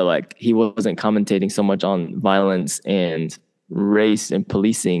 or like he wasn't commentating so much on violence and race and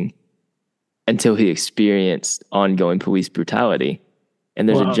policing until he experienced ongoing police brutality. And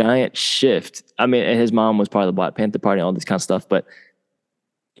there's a giant shift. I mean, and his mom was part of the Black Panther Party and all this kind of stuff, but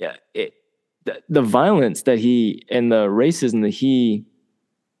yeah, the violence that he and the racism that he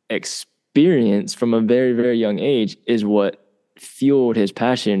experienced from a very, very young age is what fueled his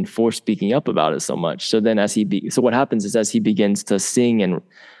passion for speaking up about it so much. So then so what happens is as he begins to sing and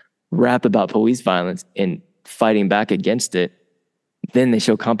rap about police violence and fighting back against it, then they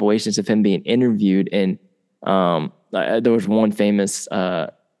show compilations of him being interviewed. And there was one famous,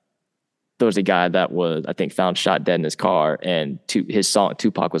 there was a guy that was, I think, found shot dead in his car, and his song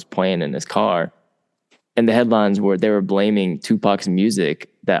Tupac was playing in his car. And the headlines were, they were blaming Tupac's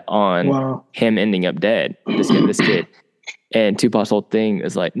music on him ending up dead, this kid. And Tupac's whole thing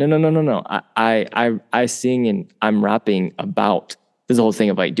is like, no. I sing and I'm rapping about this whole thing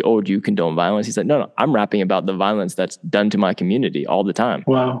of like, do you condone violence? He's like, no, I'm rapping about the violence that's done to my community all the time.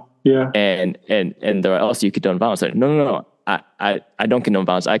 Wow. Yeah. And there else you condone violence. Like, no. I don't condone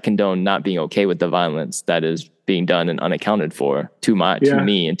violence. I condone not being okay with the violence that is being done and unaccounted for to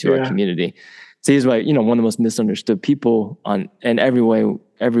me and to our community. So he's like, one of the most misunderstood people in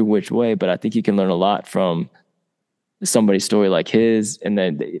every which way. But I think you can learn a lot from somebody's story like his, and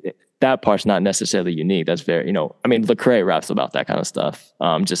then that part's not necessarily unique. That's very, I mean, Lecrae raps about that kind of stuff,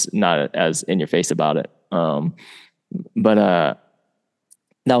 just not as in your face about it. But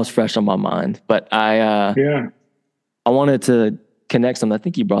that was fresh on my mind. But I wanted to connect something. I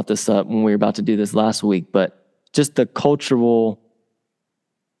think you brought this up when we were about to do this last week, but just the cultural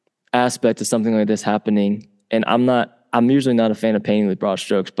aspect of something like this happening. And I'm usually not a fan of painting with broad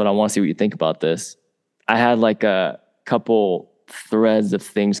strokes, but I want to see what you think about this. I had like a couple threads of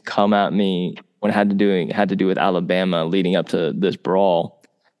things come at me when it had to do with Alabama leading up to this brawl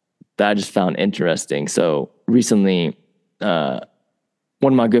that I just found interesting. So recently, one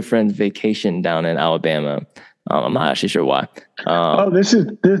of my good friends vacationed down in Alabama. I'm not actually sure why. This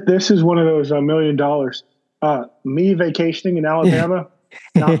is one of those $1 million. Me vacationing in Alabama,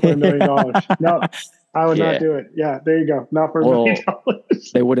 not for $1 million. No, I would not do it. Yeah, there you go. Not for $1 million.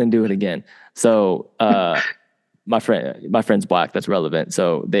 They wouldn't do it again. So my friend's black. That's relevant.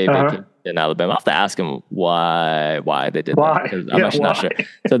 So they vacated in Alabama. I'll have to ask him why they did that. Because I'm actually not sure.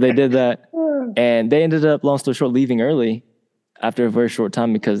 So they did that, and they ended up, long story short, leaving early after a very short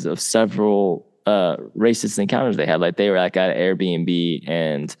time because of several racist encounters they had. Like they were like at an Airbnb,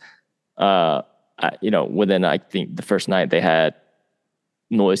 and within I think the first night they had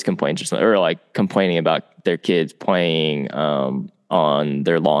noise complaints or something, or like complaining about their kids playing on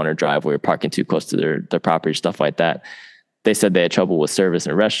their lawn or driveway or parking too close to their property, stuff like that. They said they had trouble with service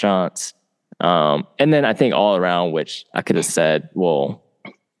in restaurants. And then I think all around, which I could have said, well,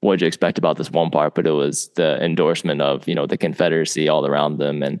 what did you expect about this one part? But it was the endorsement of, the Confederacy all around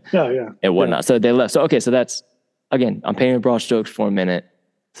them and whatnot. Yeah. So they left. So, okay. So that's, again, I'm painting with broad strokes for a minute.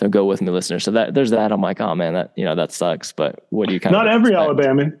 So go with me, listeners. So there's that. I'm like, oh man, that sucks. But what do you kind of expect? Every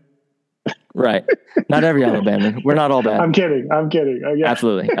Alabamian. Right. Not every Alabamian. We're not all bad. I'm kidding.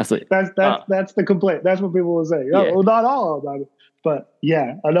 Absolutely. That's the complaint. That's what people will say. Oh, well, not all about it, but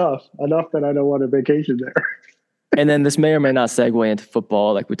yeah, enough that I don't want a vacation there. And then this may or may not segue into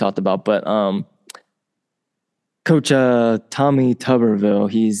football, like we talked about, but Coach Tommy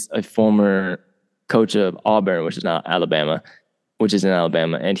Tuberville, he's a former coach of Auburn, which is in Alabama,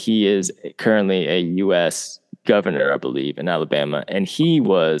 and he is currently a U.S. governor, I believe, in Alabama. And he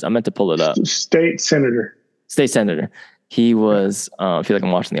was, I meant to pull it up. State senator. He was, I feel like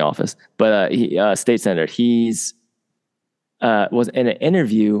I'm watching The Office, but state senator. He's was in an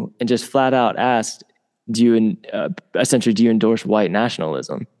interview and just flat out asked, do you endorse white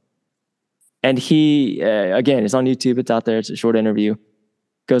nationalism? And he, again, it's on YouTube. It's out there. It's a short interview.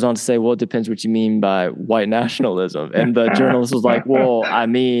 Goes on to say, well, it depends what you mean by white nationalism. And the journalist was like, well, I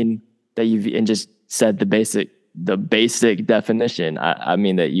mean that and just said the basic definition. I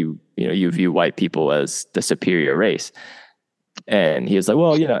mean that you view white people as the superior race. And he was like,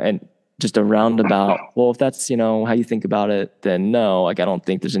 well, and just a roundabout, well, if that's, how you think about it, then no, like, I don't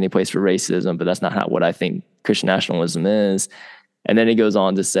think there's any place for racism, but that's not what I think Christian nationalism is. And then he goes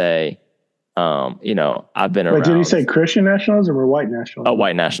on to say, I've been around. Did he say Christian nationalism or white nationalism? Oh,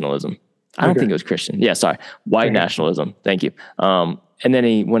 white nationalism. I don't think it was Christian. Yeah, sorry. White nationalism. Thank you. And then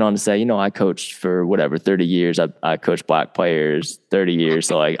he went on to say, I coached for 30 years. I coached black players 30 years.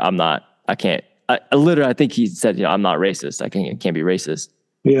 So like, I think he said, I'm not racist. I can't be racist.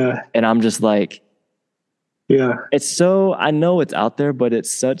 Yeah. And I'm just like, yeah, it's so, I know it's out there, but it's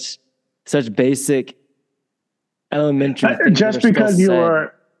such basic elementary things. Just because you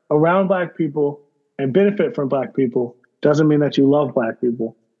are around black people and benefit from black people doesn't mean that you love black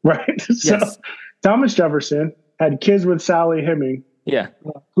people. Right. So yes. Thomas Jefferson had kids with Sally Heming. Yeah.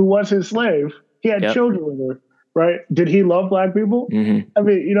 Who was his slave. He had children with her. Right. Did he love black people? Mm-hmm. I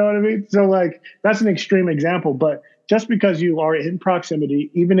mean, you know what I mean? So like, that's an extreme example, but just because you are in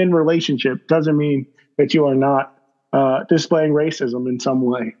proximity, even in relationship, doesn't mean that you are not displaying racism in some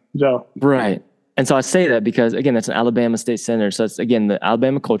way. So right. And so I say that because, again, that's an Alabama state senator. So it's, again, the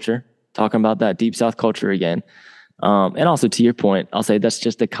Alabama culture, talking about that deep South culture again. And also to your point, I'll say that's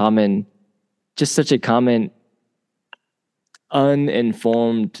just such a common,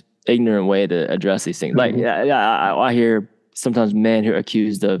 uninformed, ignorant way to address these things. Like, I hear sometimes men who are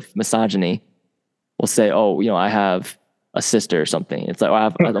accused of misogyny will say, "Oh, I have a sister or something." It's like,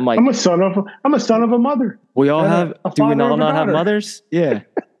 I'm like, I'm a son of a mother. We all have. Do we all not have mothers? Yeah.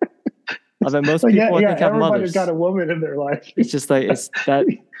 I bet most people I think have mothers. Everybody's got a woman in their life. It's just like it's that.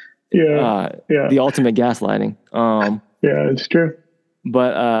 Yeah. The ultimate gaslighting. Yeah, it's true.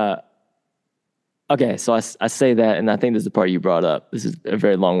 But okay, so I say that, and I think this is the part you brought up. This is a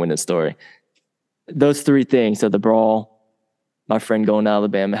very long-winded story. Those three things: so the brawl, my friend going to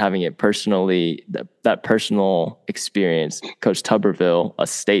Alabama, having it personally, that personal experience, Coach Tuberville, a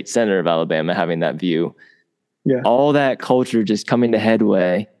state senator of Alabama, having that view, all that culture just coming to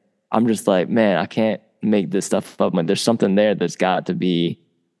headway. I'm just like, man, I can't make this stuff up. There's something there that's got to be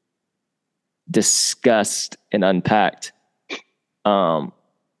discussed and unpacked.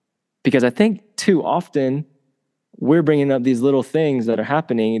 Because I think too often we're bringing up these little things that are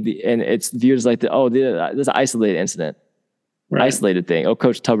happening, and it's viewed as like, this is an isolated incident. Right. Isolated thing. Oh,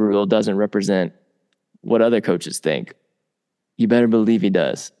 Coach Tuberville doesn't represent what other coaches think. You better believe he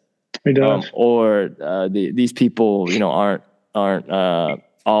does. He does. These people, aren't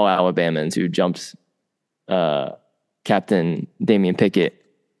all Alabamans who jumped Captain Damian Pickett,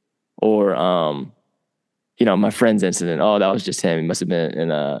 or my friend's incident. Oh, that was just him. He must have been in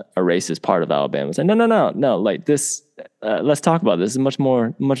a racist part of Alabama. It's like, no. Like this, let's talk about this. It's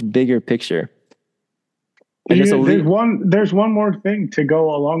much bigger picture. There's one more thing to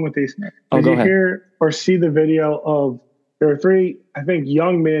go along with these. Did you hear or see the video of, there were three, I think,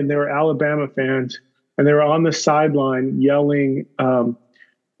 young men, they were Alabama fans, and they were on the sideline yelling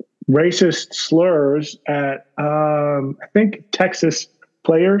racist slurs at I think Texas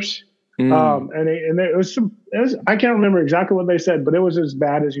players. And it was I can't remember exactly what they said, but it was as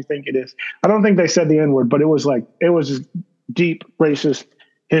bad as you think it is. I don't think they said the N-word, but it was deep racist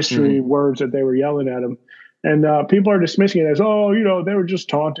history words that they were yelling at him. And people are dismissing it as, oh, they were just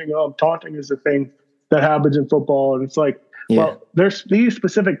taunting. Oh, taunting is the thing that happens in football. And it's like, well, there's these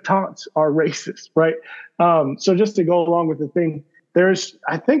specific taunts are racist, right? So just to go along with the thing,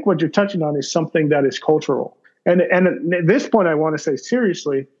 I think what you're touching on is something that is cultural. And at this point, I want to say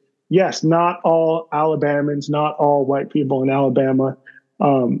seriously, yes, not all Alabamans, not all white people in Alabama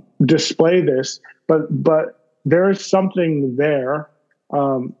display this, but there is something there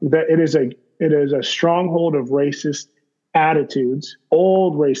that it is a stronghold of racist attitudes,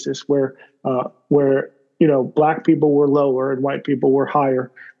 old racist, where black people were lower and white people were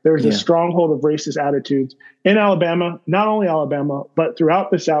higher. There's a stronghold of racist attitudes in Alabama, not only Alabama, but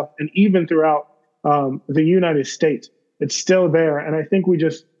throughout the South and even throughout the United States. It's still there, and I think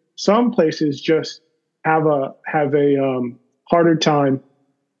some places just have a harder time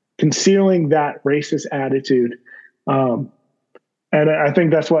concealing that racist attitude. And I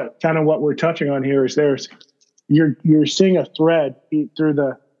think that's what we're touching on here is you're seeing a thread through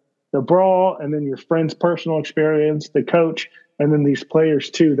the brawl and then your friend's personal experience, the coach, and then these players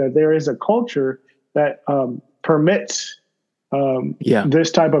too, that there is a culture that permits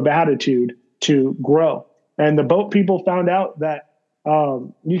this type of attitude to grow. And the boat people found out that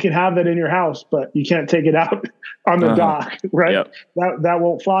you can have that in your house, but you can't take it out on the dock, right? Yep. That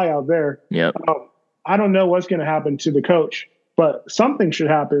won't fly out there. Yep. I don't know what's going to happen to the coach, but something should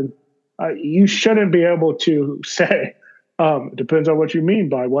happen. You shouldn't be able to say, it depends on what you mean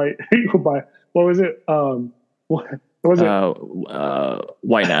by white, by, what was it? What was it?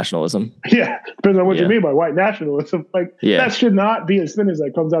 White nationalism. Yeah. Depends on what you mean by white nationalism. That should not be as soon as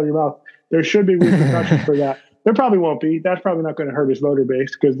that comes out of your mouth. There should be repercussions for that. There probably won't be. That's probably not going to hurt his voter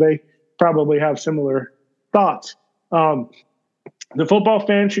base because they probably have similar thoughts. The football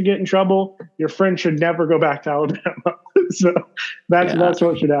fans should get in trouble. Your friend should never go back to Alabama. So that's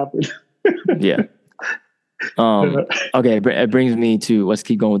what should happen. Yeah. Okay. It brings me to, let's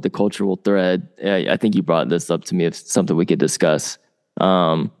keep going with the cultural thread. I think you brought this up to me. It's something we could discuss.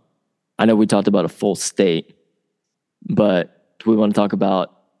 I know we talked about a full state, but do we want to talk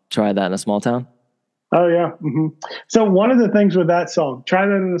about Try That in a Small Town? Oh, yeah. Mm-hmm. So one of the things with that song, Try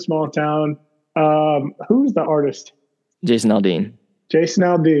That in a Small Town, who's the artist? Jason Aldean. Jason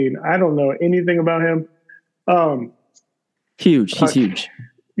Aldean. I don't know anything about him. Huge. He's huge.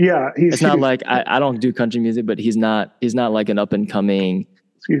 Yeah. It's not like, I don't do country music, but he's not like an up and coming,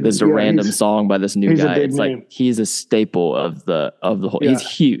 this is a random song by this new guy. It's name. Like, he's a staple of the whole, he's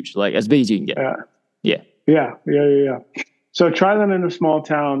huge, like as big as you can get. Yeah. So Try That in a Small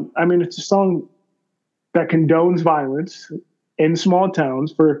Town. I mean, it's a song that condones violence in small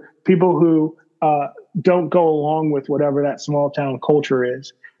towns for people who don't go along with whatever that small town culture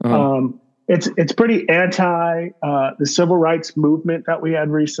is. It's pretty anti the civil rights movement that we had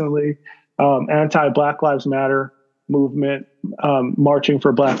recently, anti Black Lives Matter movement, marching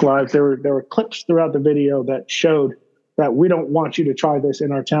for Black lives. There were clips throughout the video that showed that we don't want you to try this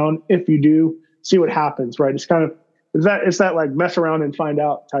in our town. If you do, see what happens, right? It's that like mess around and find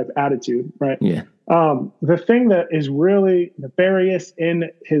out type attitude, right? Yeah. The thing that is really nefarious in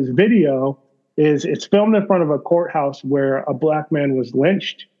his video is it's filmed in front of a courthouse where a black man was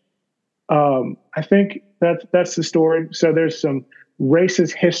lynched. I think that's the story. So there's some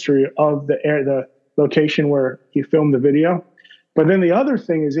racist history of the location where he filmed the video. But then the other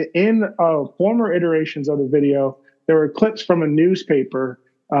thing is in former iterations of the video, there were clips from a newspaper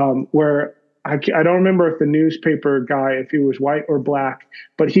where I don't remember if the newspaper guy, if he was white or black,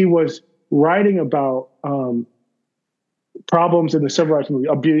 but he was writing about problems in the civil rights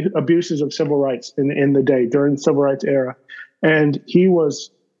movement, abuses of civil rights in the day during the civil rights era. And he was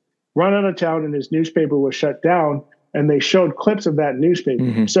run out of town and his newspaper was shut down, and they showed clips of that newspaper.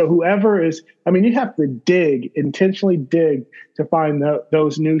 Mm-hmm. So whoever is, you have to intentionally dig to find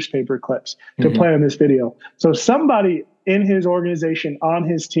those newspaper clips to play on this video. So somebody in his organization, on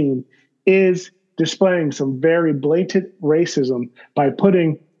his team, is displaying some very blatant racism by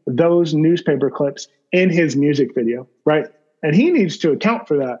putting those newspaper clips in his music video, right? And he needs to account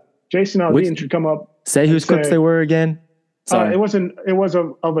for that. Jason Aldean should come up. Say whose clips they were again. It was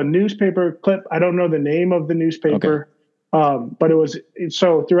of a newspaper clip. I don't know the name of the newspaper, but it was.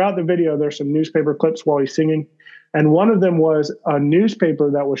 So throughout the video, there's some newspaper clips while he's singing, and one of them was a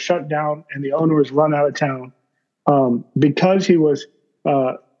newspaper that was shut down and the owner was run out of town because he was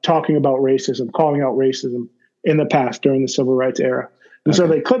talking about racism, calling out racism in the past during the civil rights era. And so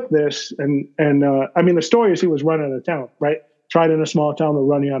they clipped this, and I mean, the story is he was run out of town, right? Tried in a small town, they're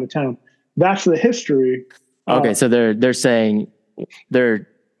running out of town. That's the history. Okay, so they're saying they're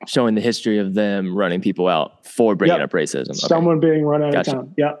showing the history of them running people out for bringing up racism. Okay. Someone being run out of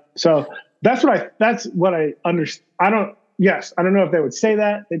town. Yeah. So that's what I understand. I don't know if they would say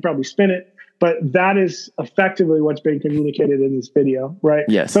that. They'd probably spin it, but that is effectively what's being communicated in this video, right?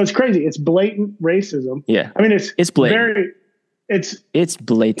 Yes. So it's crazy. It's blatant racism. Yeah. I mean, it's blatant. It's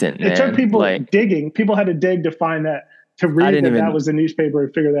blatant. It took people digging. People had to dig to find that, to read that was the newspaper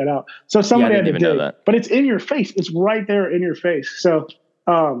and figure that out. So somebody had to dig. But it's in your face. It's right there in your face. So,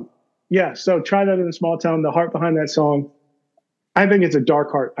 so Try That in a Small Town. The heart behind that song, I think it's a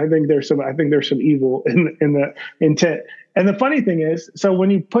dark heart. I think there's some evil in the intent. And the funny thing is, so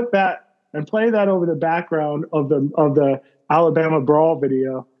when you put that and play that over the background of the Alabama Brawl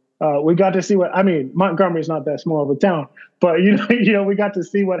video, we got to see Montgomery is not that small of a town, but we got to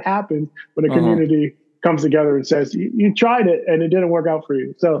see what happens when a community comes together and says, you tried it and it didn't work out for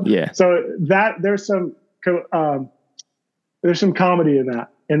you. So that there's some comedy in that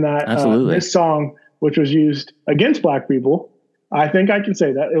Absolutely. This song, which was used against Black people, I think I can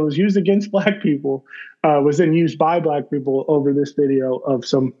say that it was used against Black people, was then used by Black people over this video of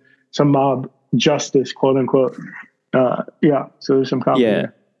some mob justice, quote unquote. So there's some comedy. Yeah.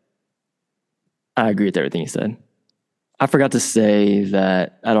 I agree with everything you said. I forgot to say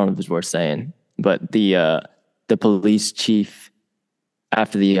that, I don't know if it's worth saying, but the police chief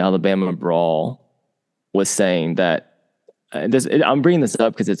after the Alabama brawl was saying that, I'm bringing this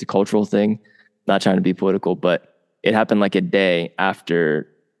up because it's a cultural thing, not trying to be political, but it happened like a day after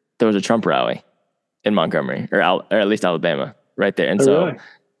there was a Trump rally in Montgomery, or at least Alabama, right there. And so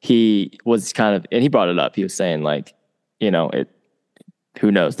he was and he brought it up. He was saying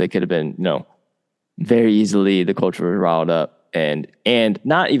who knows? They could have been, very easily the culture was riled up and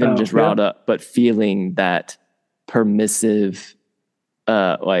not even just riled up, but feeling that permissive,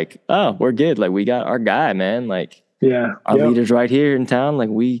 we're good. Like, we got our guy, man. Like, our leader's right here in town. Like,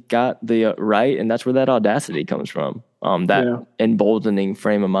 we got the right. And that's where that audacity comes from. That emboldening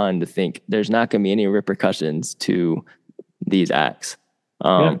frame of mind to think there's not going to be any repercussions to these acts.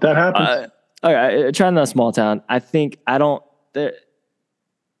 That happens. Trying in a small town.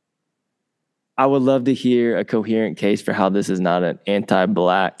 I would love to hear a coherent case for how this is not an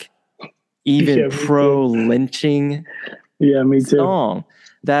anti-Black, even pro-lynching song.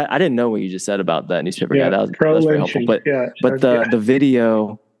 That I didn't know what you just said about that newspaper guy. That was very helpful. But the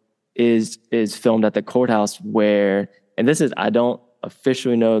video is filmed at the courthouse where, and this is, I don't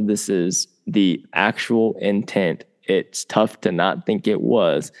officially know this is the actual intent. It's tough to not think it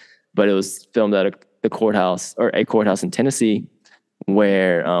was, but it was filmed at a courthouse in Tennessee,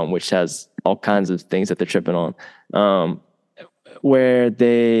 where which has all kinds of things that they're tripping on, where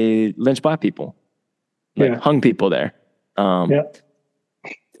they lynch Black people, hung people there.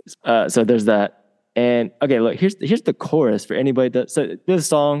 So there's that. And okay, look, here's the chorus for anybody that, so there's a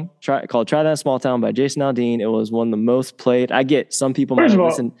song called Try That in a Small Town by Jason Aldean. It was one of the most played. I get some people might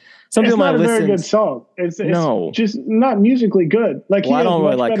listen. Some people might listen. It's not a very good song. It's just not musically good. Like, I don't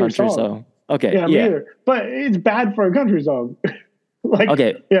really like country, so okay. Yeah, me either. But it's bad for a country song.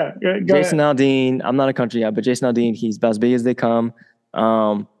 Jason Aldean, I'm not a country guy, but Jason Aldean, he's about as big as they come.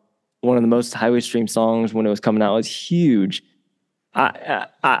 One of the most highly streamed songs when it was coming out. It was huge.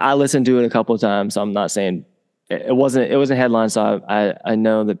 I listened to it a couple of times, so I'm not saying it wasn't headlines. So I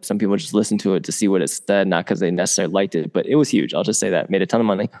know that some people just listened to it to see what it said, not because they necessarily liked it, but it was huge. I'll just say that. Made a ton of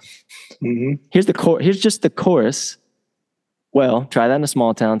money. Mm-hmm. Here's just the chorus. Well, try that in a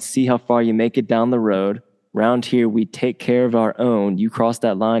small town. See how far you make it down the road. Round here, we take care of our own. You cross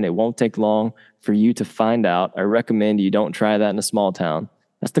that line, it won't take long for you to find out. I recommend you don't try that in a small town.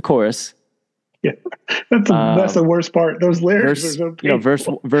 That's the chorus. Yeah, that's the worst part. Those lyrics are so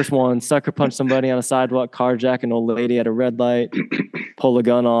painful. Verse 1, sucker punch somebody on a sidewalk, carjack an old lady at a red light, pull a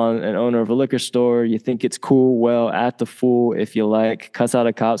gun on an owner of a liquor store. You think it's cool? Well, act the fool if you like. Cuss out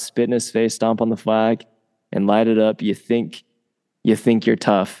a cop, spit in his face, stomp on the flag, and light it up. You think you're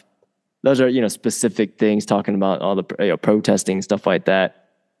tough. Those are, specific things talking about all the protesting, stuff like that.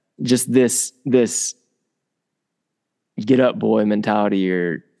 Just this get up boy mentality,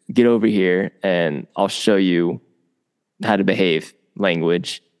 or get over here and I'll show you how to behave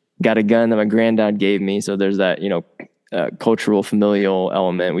language. Got a gun that my granddad gave me. So there's that, cultural familial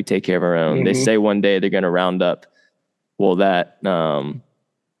element. We take care of our own. Mm-hmm. They say one day they're going to round up. Well, that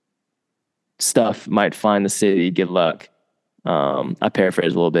stuff might find the city. Good luck. I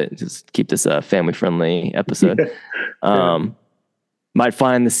paraphrase a little bit, just keep this a family friendly episode. might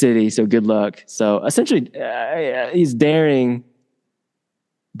fly in the city, so good luck. So essentially, he's daring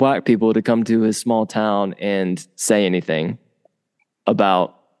black people to come to his small town and say anything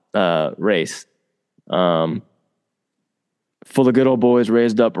about race. Full of good old boys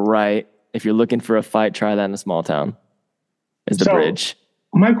raised up right. If you're looking for a fight, try that in a small town. Is the bridge.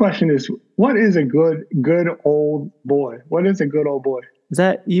 My question is, what is a good old boy? What is a good old boy? Is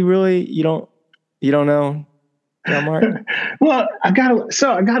that you don't know, John Mark? Well, I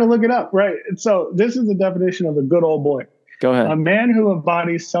gotta look it up, right? So this is the definition of a good old boy. Go ahead. A man who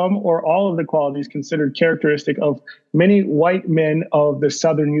embodies some or all of the qualities considered characteristic of many white men of the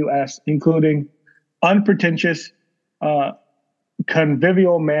southern U.S., including unpretentious,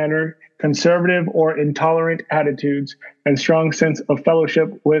 convivial manner, conservative or intolerant attitudes, and strong sense of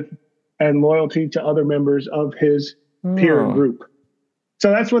fellowship with and loyalty to other members of his peer group. So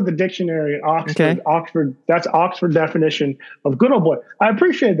that's what the dictionary at Oxford, that's Oxford definition of good old boy. I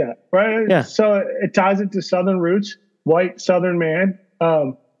appreciate that, right? Yeah. So it ties it to Southern roots, white Southern man.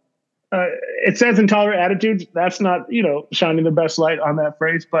 It says intolerant attitudes. That's not, shining the best light on that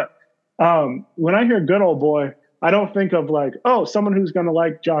phrase. But when I hear good old boy, I don't think of like, oh, someone who's going to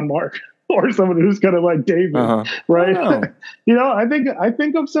like John Mark or someone who's going to like David, right? Oh. I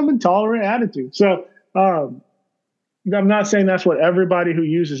think of some intolerant attitude. So I'm not saying that's what everybody who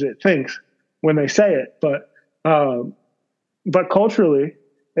uses it thinks when they say it, but culturally,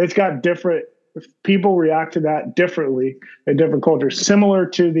 it's got different people react to that differently in different cultures, similar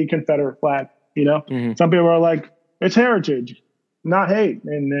to the Confederate flag. Some people are like, it's heritage, not hate,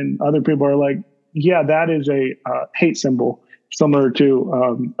 and then other people are like, yeah, that is a hate symbol, similar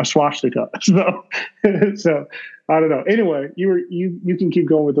to a swastika. So I don't know. Anyway, you can keep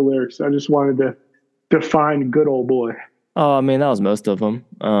going with the lyrics. I just wanted to define good old boy. Oh, I mean, that was most of them.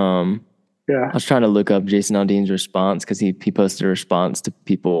 Yeah. I was trying to look up Jason Aldean's response because he posted a response to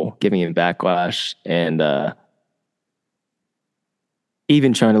people giving him backlash, and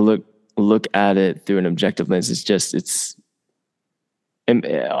even trying to look at it through an objective lens. It's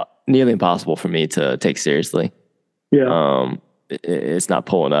nearly impossible for me to take seriously. Yeah. It's not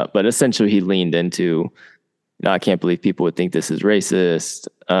pulling up, but essentially he leaned into, I can't believe people would think this is racist.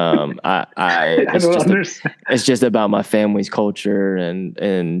 It's just about my family's culture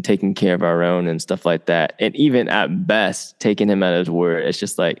and taking care of our own and stuff like that. And even at best, taking him at his word, it's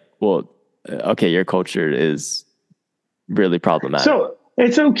just like, well, okay, your culture is really problematic. So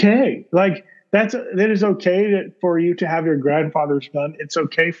it's okay. Like that is okay for you to have your grandfather's gun. It's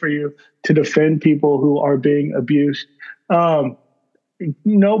okay for you to defend people who are being abused.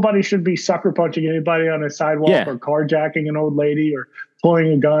 Nobody should be sucker punching anybody on a sidewalk or carjacking an old lady or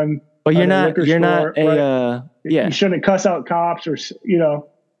pulling a gun. But you're not right? You shouldn't cuss out cops or,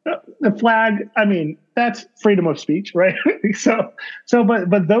 the flag. I mean, that's freedom of speech, right?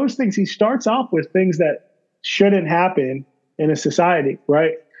 But those things, he starts off with things that shouldn't happen in a society,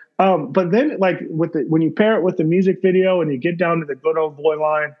 right? But then like when you pair it with the music video and you get down to the good old boy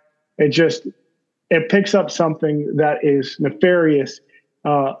line, it picks up something that is nefarious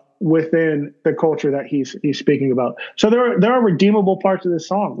within the culture that he's speaking about. So there are redeemable parts of this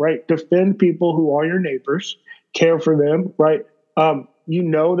song, right? Defend people who are your neighbors, care for them, right?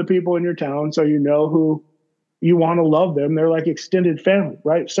 The people in your town, so who you want to love them. They're like extended family,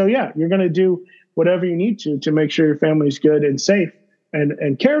 right? So yeah, you're going to do whatever you need to make sure your family's good and safe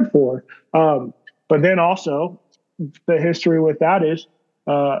and cared for. But then also the history with that is,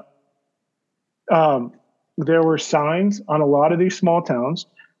 there were signs on a lot of these small towns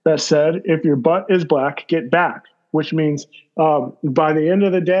that said, if your butt is black, get back, which means by the end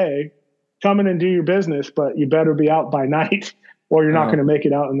of the day, come in and do your business, but you better be out by night or you're not going to make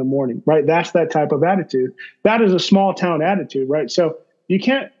it out in the morning, right? That's that type of attitude. That is a small town attitude, right? So you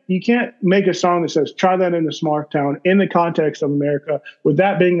can't make a song that says, try that in a small town in the context of America, with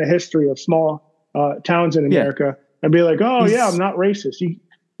that being the history of small towns in America, and be like, oh yeah, I'm not racist.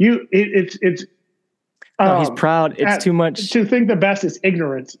 He's proud. It's too much to think the best is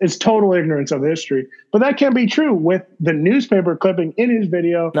ignorance. It's total ignorance of history. But that can be true with the newspaper clipping in his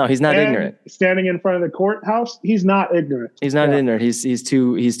video. No, he's not ignorant. Standing in front of the courthouse, he's not ignorant. He's not ignorant. He's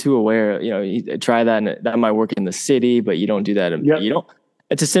too aware. Try that, and that might work in the city, but you don't do that. You don't.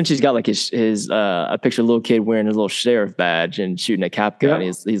 It's essentially he's got like his a picture of a little kid wearing his little sheriff badge and shooting a cap gun.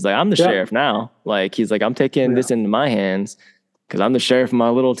 He's like, I'm the sheriff now. Like he's like, I'm taking this into my hands because I'm the sheriff of my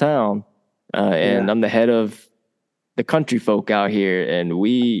little town. And I'm the head of the country folk out here. And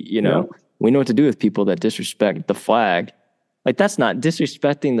we know what to do with people that disrespect the flag. Like that's not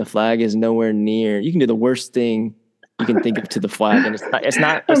disrespecting the flag is nowhere near. You can do the worst thing you can think of to the flag, and it's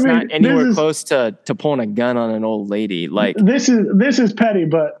not I mean, not anywhere close to pulling a gun on an old lady. Like this is petty,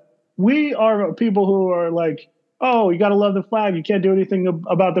 but we are people who are like, oh, you got to love the flag. You can't do anything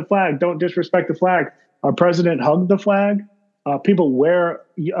about the flag. Don't disrespect the flag. Our president hugged the flag. People wear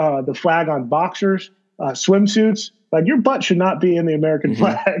the flag on boxers, swimsuits. Like your butt should not be in the American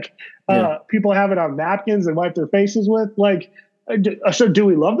flag. People have it on napkins and wipe their faces with. Like, so do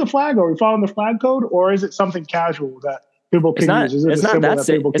we love the flag? Are we following the flag code, or is it something casual that people can use? Is it it's not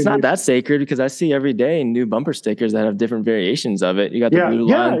that sacred, because I see every day new bumper stickers that have different variations of it. You got the blue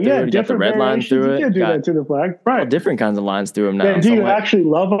line through it, you got the red line through it. You can't do that to the flag, right? Different kinds of lines through them now. Do you actually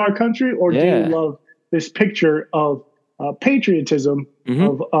love our country, or do you love this picture of patriotism,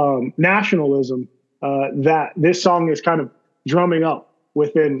 of nationalism that this song is kind of drumming up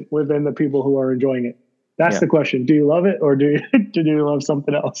within the people who are enjoying it? That's the question. Do you love it, or do you love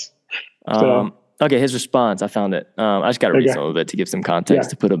something else? Okay, his response, I found it. I just got to read some of it to give some context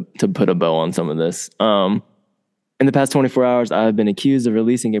to put a bow on some of this. In the past 24 hours, I have been accused of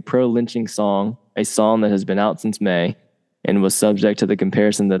releasing a pro-lynching song, a song that has been out since May, and was subject to the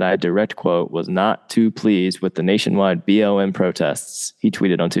comparison that I, direct quote, was not too pleased with the nationwide BLM protests, he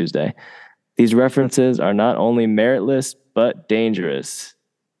tweeted on Tuesday. These references are not only meritless, but dangerous.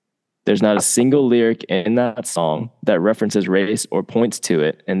 There's not a single lyric in that song that references race or points to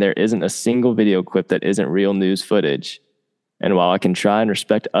it, and there isn't a single video clip that isn't real news footage. And while I can try and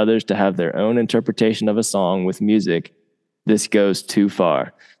respect others to have their own interpretation of a song with music, this goes too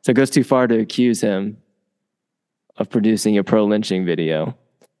far. So it goes too far to accuse him of producing a pro-lynching video.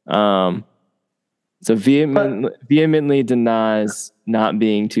 So vehemently denies not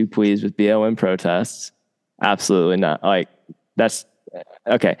being too pleased with BLM protests. Absolutely not. Like, that's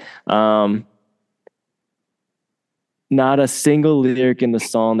okay. Not a single lyric in the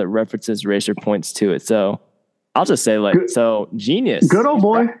song that references race or points to it. So I'll just say, genius. Good old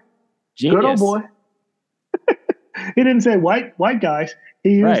boy. Genius. Good old boy. He didn't say white guys.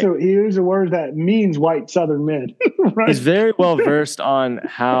 He used a word that means white Southern men. Right? He's very well versed on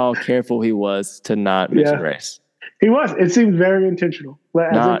how careful he was to not mention race. He was. It seems very intentional.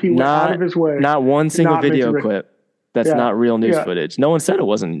 As if he went out of his way. Not one single video clip that's not real news footage. No one said it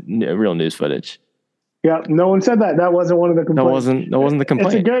wasn't real news footage. Yeah, no one said that. That wasn't one of the complaints. That wasn't the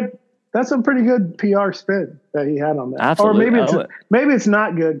complaint. That's a pretty good PR spin that he had on that. Absolutely. Or maybe it's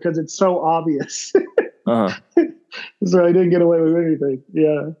not good because it's so obvious. So he didn't get away with anything.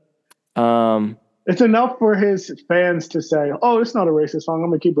 Yeah. It's enough for his fans to say, "Oh, it's not a racist song. I'm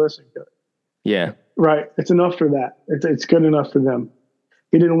gonna keep listening to it." Yeah. Right. It's enough for that. It's good enough for them.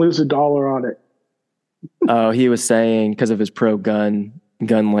 He didn't lose $1 on it. Oh, he was saying because of his pro-gun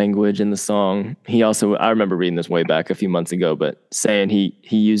language in the song. He also, I remember reading this way back a few months ago, but saying he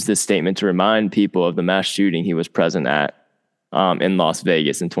used this statement to remind people of the mass shooting he was present at in Las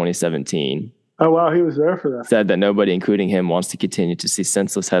Vegas in 2017. Oh, wow. He was there for that. Said that nobody, including him, wants to continue to see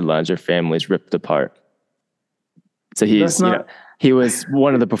senseless headlines or families ripped apart. So he was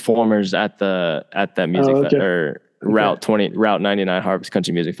one of the performers at that music Route 99 Harvest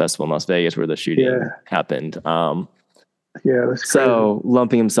Country Music Festival in Las Vegas, where the shooting happened. That's crazy. So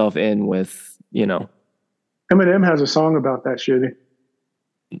lumping himself in with, Eminem has a song about that shooting.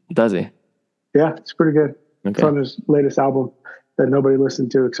 Does he? Yeah, it's pretty good. Okay. It's on his latest album that nobody listened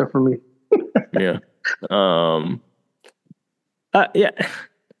to except for me. Yeah. Yeah.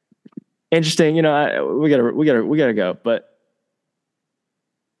 Interesting. We gotta go. But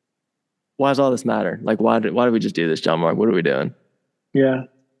why does all this matter? Like, why did we just do this, John Mark? What are we doing? Yeah.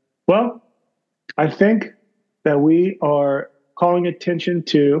 Well, I think that we are calling attention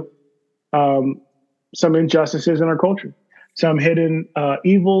to some injustices in our culture, some hidden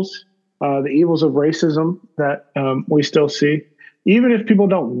evils, the evils of racism that we still see. Even if people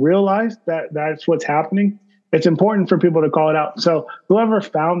don't realize that that's what's happening, it's important for people to call it out. So whoever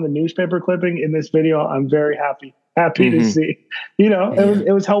found the newspaper clipping in this video, I'm very happy to see.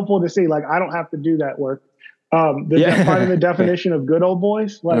 It was helpful to see. Like, I don't have to do that work. Finding the definition of good old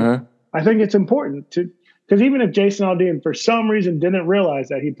boys, I think it's important to, because even if Jason Aldean for some reason didn't realize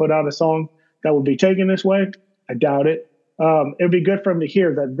that he put out a song that would be taken this way, I doubt it. It'd be good for him to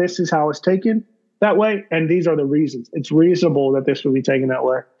hear that this is how it's taken that way, and these are the reasons. It's reasonable that this would be taken that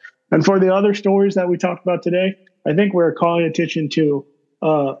way. And for the other stories that we talked about today, I think we're calling attention to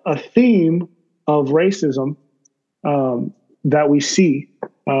a theme of racism that we see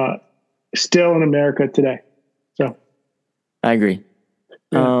still in America today. So, I agree.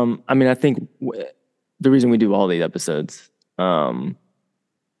 Yeah. I think the reason we do all these episodes, I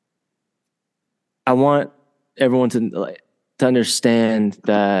want everyone to understand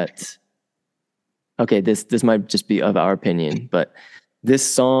that okay, this might just be of our opinion, but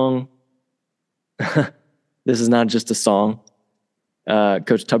this song, this is not just a song.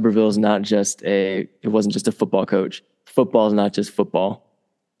 Coach Tuberville is not just it wasn't just a football coach. Football is not just football,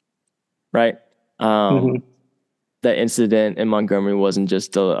 right? That incident in Montgomery wasn't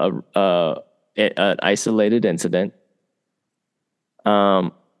just an isolated incident.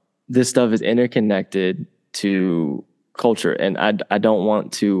 This stuff is interconnected to culture, and I don't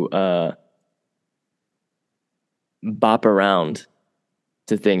want to bop around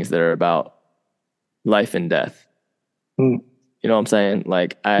to things that are about life and death. You know what I'm saying?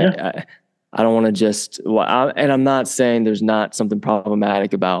 Like I don't want to just, and I'm not saying there's not something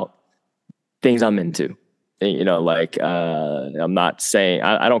problematic about things I'm into. You know, like I'm not saying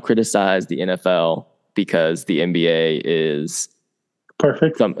I don't criticize the NFL because the NBA is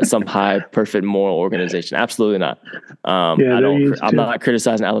perfect, some high perfect moral organization. Absolutely not. I'm not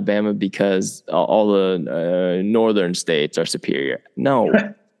criticizing Alabama because all the northern states are superior. No,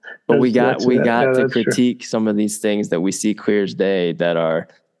 but we got to critique some of these things that we see clear as day that are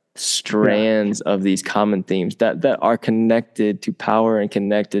strands of these common themes that are connected to power and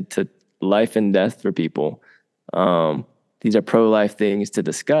connected to life and death for people. These are pro-life things to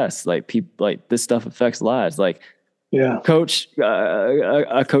discuss. Like people, like this stuff affects lives. Like, Coach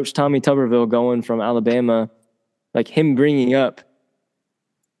Tommy Tuberville going from Alabama, like him bringing up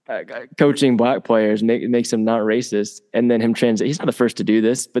coaching black players makes him not racist, and then him he's not the first to do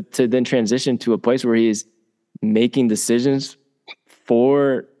this, but to then transition to a place where he's making decisions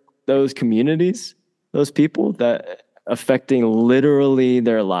for those communities, those people that affecting literally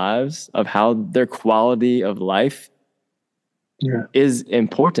their lives, of how their quality of life is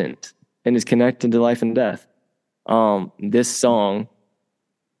important and is connected to life and death. This song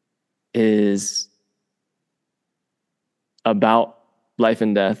is about life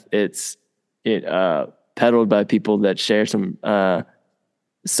and death. It's peddled by people that share some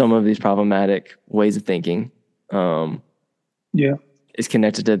of these problematic ways of thinking. It's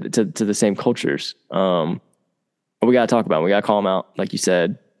connected to the same cultures. We got to talk about them. We got to call them out, like you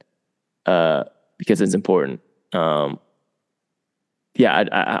said, because it's important. I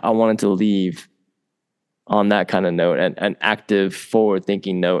wanted to leave on that kind of note, an active,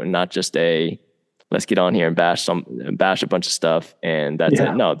 forward-thinking note, and not just a let's get on here and bash a bunch of stuff and that's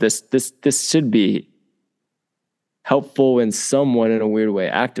it. No, this should be helpful in somewhat, in a weird way,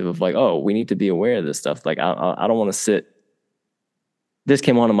 active of like, oh, we need to be aware of this stuff. Like I don't want to sit. This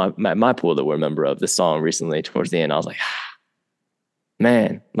came on in my pool that we're a member of, this song recently towards the end. I was like,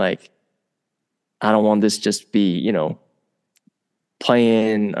 man, like I don't want this just be, you know,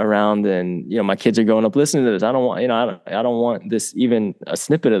 playing around and, you know, my kids are growing up listening to this. I don't want, you know, I don't want this, even a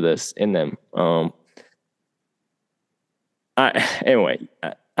snippet of this in them. Anyway,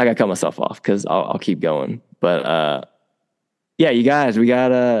 I gotta cut myself off because I'll keep going. But you guys, we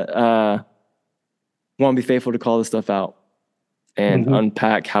gotta want to be faithful to call this stuff out and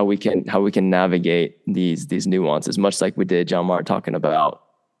unpack how we can navigate these nuances, much like we did John Mark talking about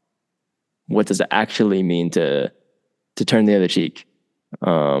what does it actually mean to turn the other cheek.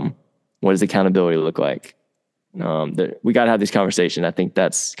 What does accountability look like? We got to have this conversation. I think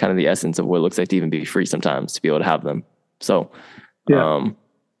that's kind of the essence of what it looks like to even be free sometimes, to be able to have them. So, do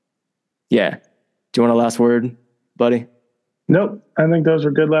you want a last word, buddy? Nope. I think those are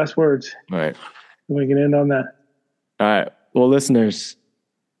good last words. All right. We can end on that. All right. Well, listeners,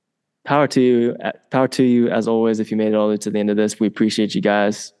 power to you as always. If you made it all the way to the end of this, we appreciate you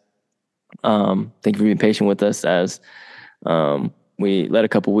guys. Thank you for being patient with us as we let a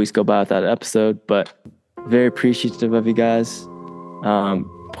couple weeks go by without an episode, but very appreciative of you guys.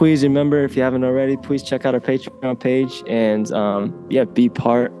 Please remember, if you haven't already, please check out our Patreon page and be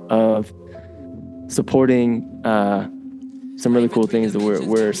part of supporting some really cool things that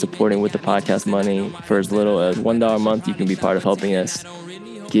we're supporting with the podcast money. For as little as $1 a month, you can be part of helping us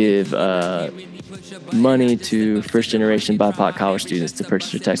give money to first-generation BIPOC college students to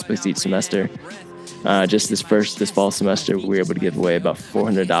purchase their textbooks each semester. Just this fall semester, we were able to give away about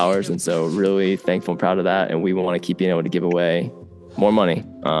 $400, and so really thankful and proud of that. And we want to keep being able to give away more money.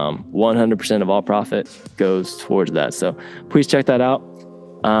 100% of all profit goes towards that. So please check that out.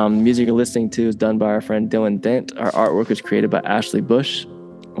 Music you're listening to is done by our friend Dylan Dent. Our artwork is created by Ashley Bush.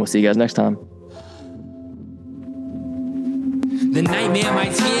 We'll see you guys next time. The nightmare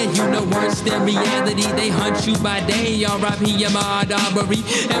might scare you, no worse than reality. They hunt you by day, R.I.P. Ahmaud Arbery.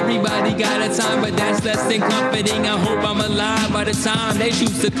 Everybody got a time, but that's less than comforting. I hope I'm alive by the time they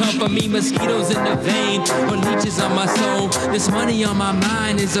choose to comfort me. Mosquitoes in the vein, or leeches on my soul. This money on my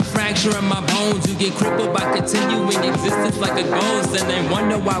mind is a fracture in my bones. You get crippled by continuing existence like a ghost. And they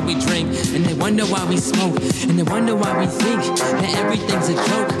wonder why we drink, and they wonder why we smoke, and they wonder why we think that everything's a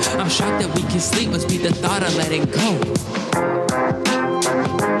joke. I'm shocked that we can sleep, must be the thought of letting go.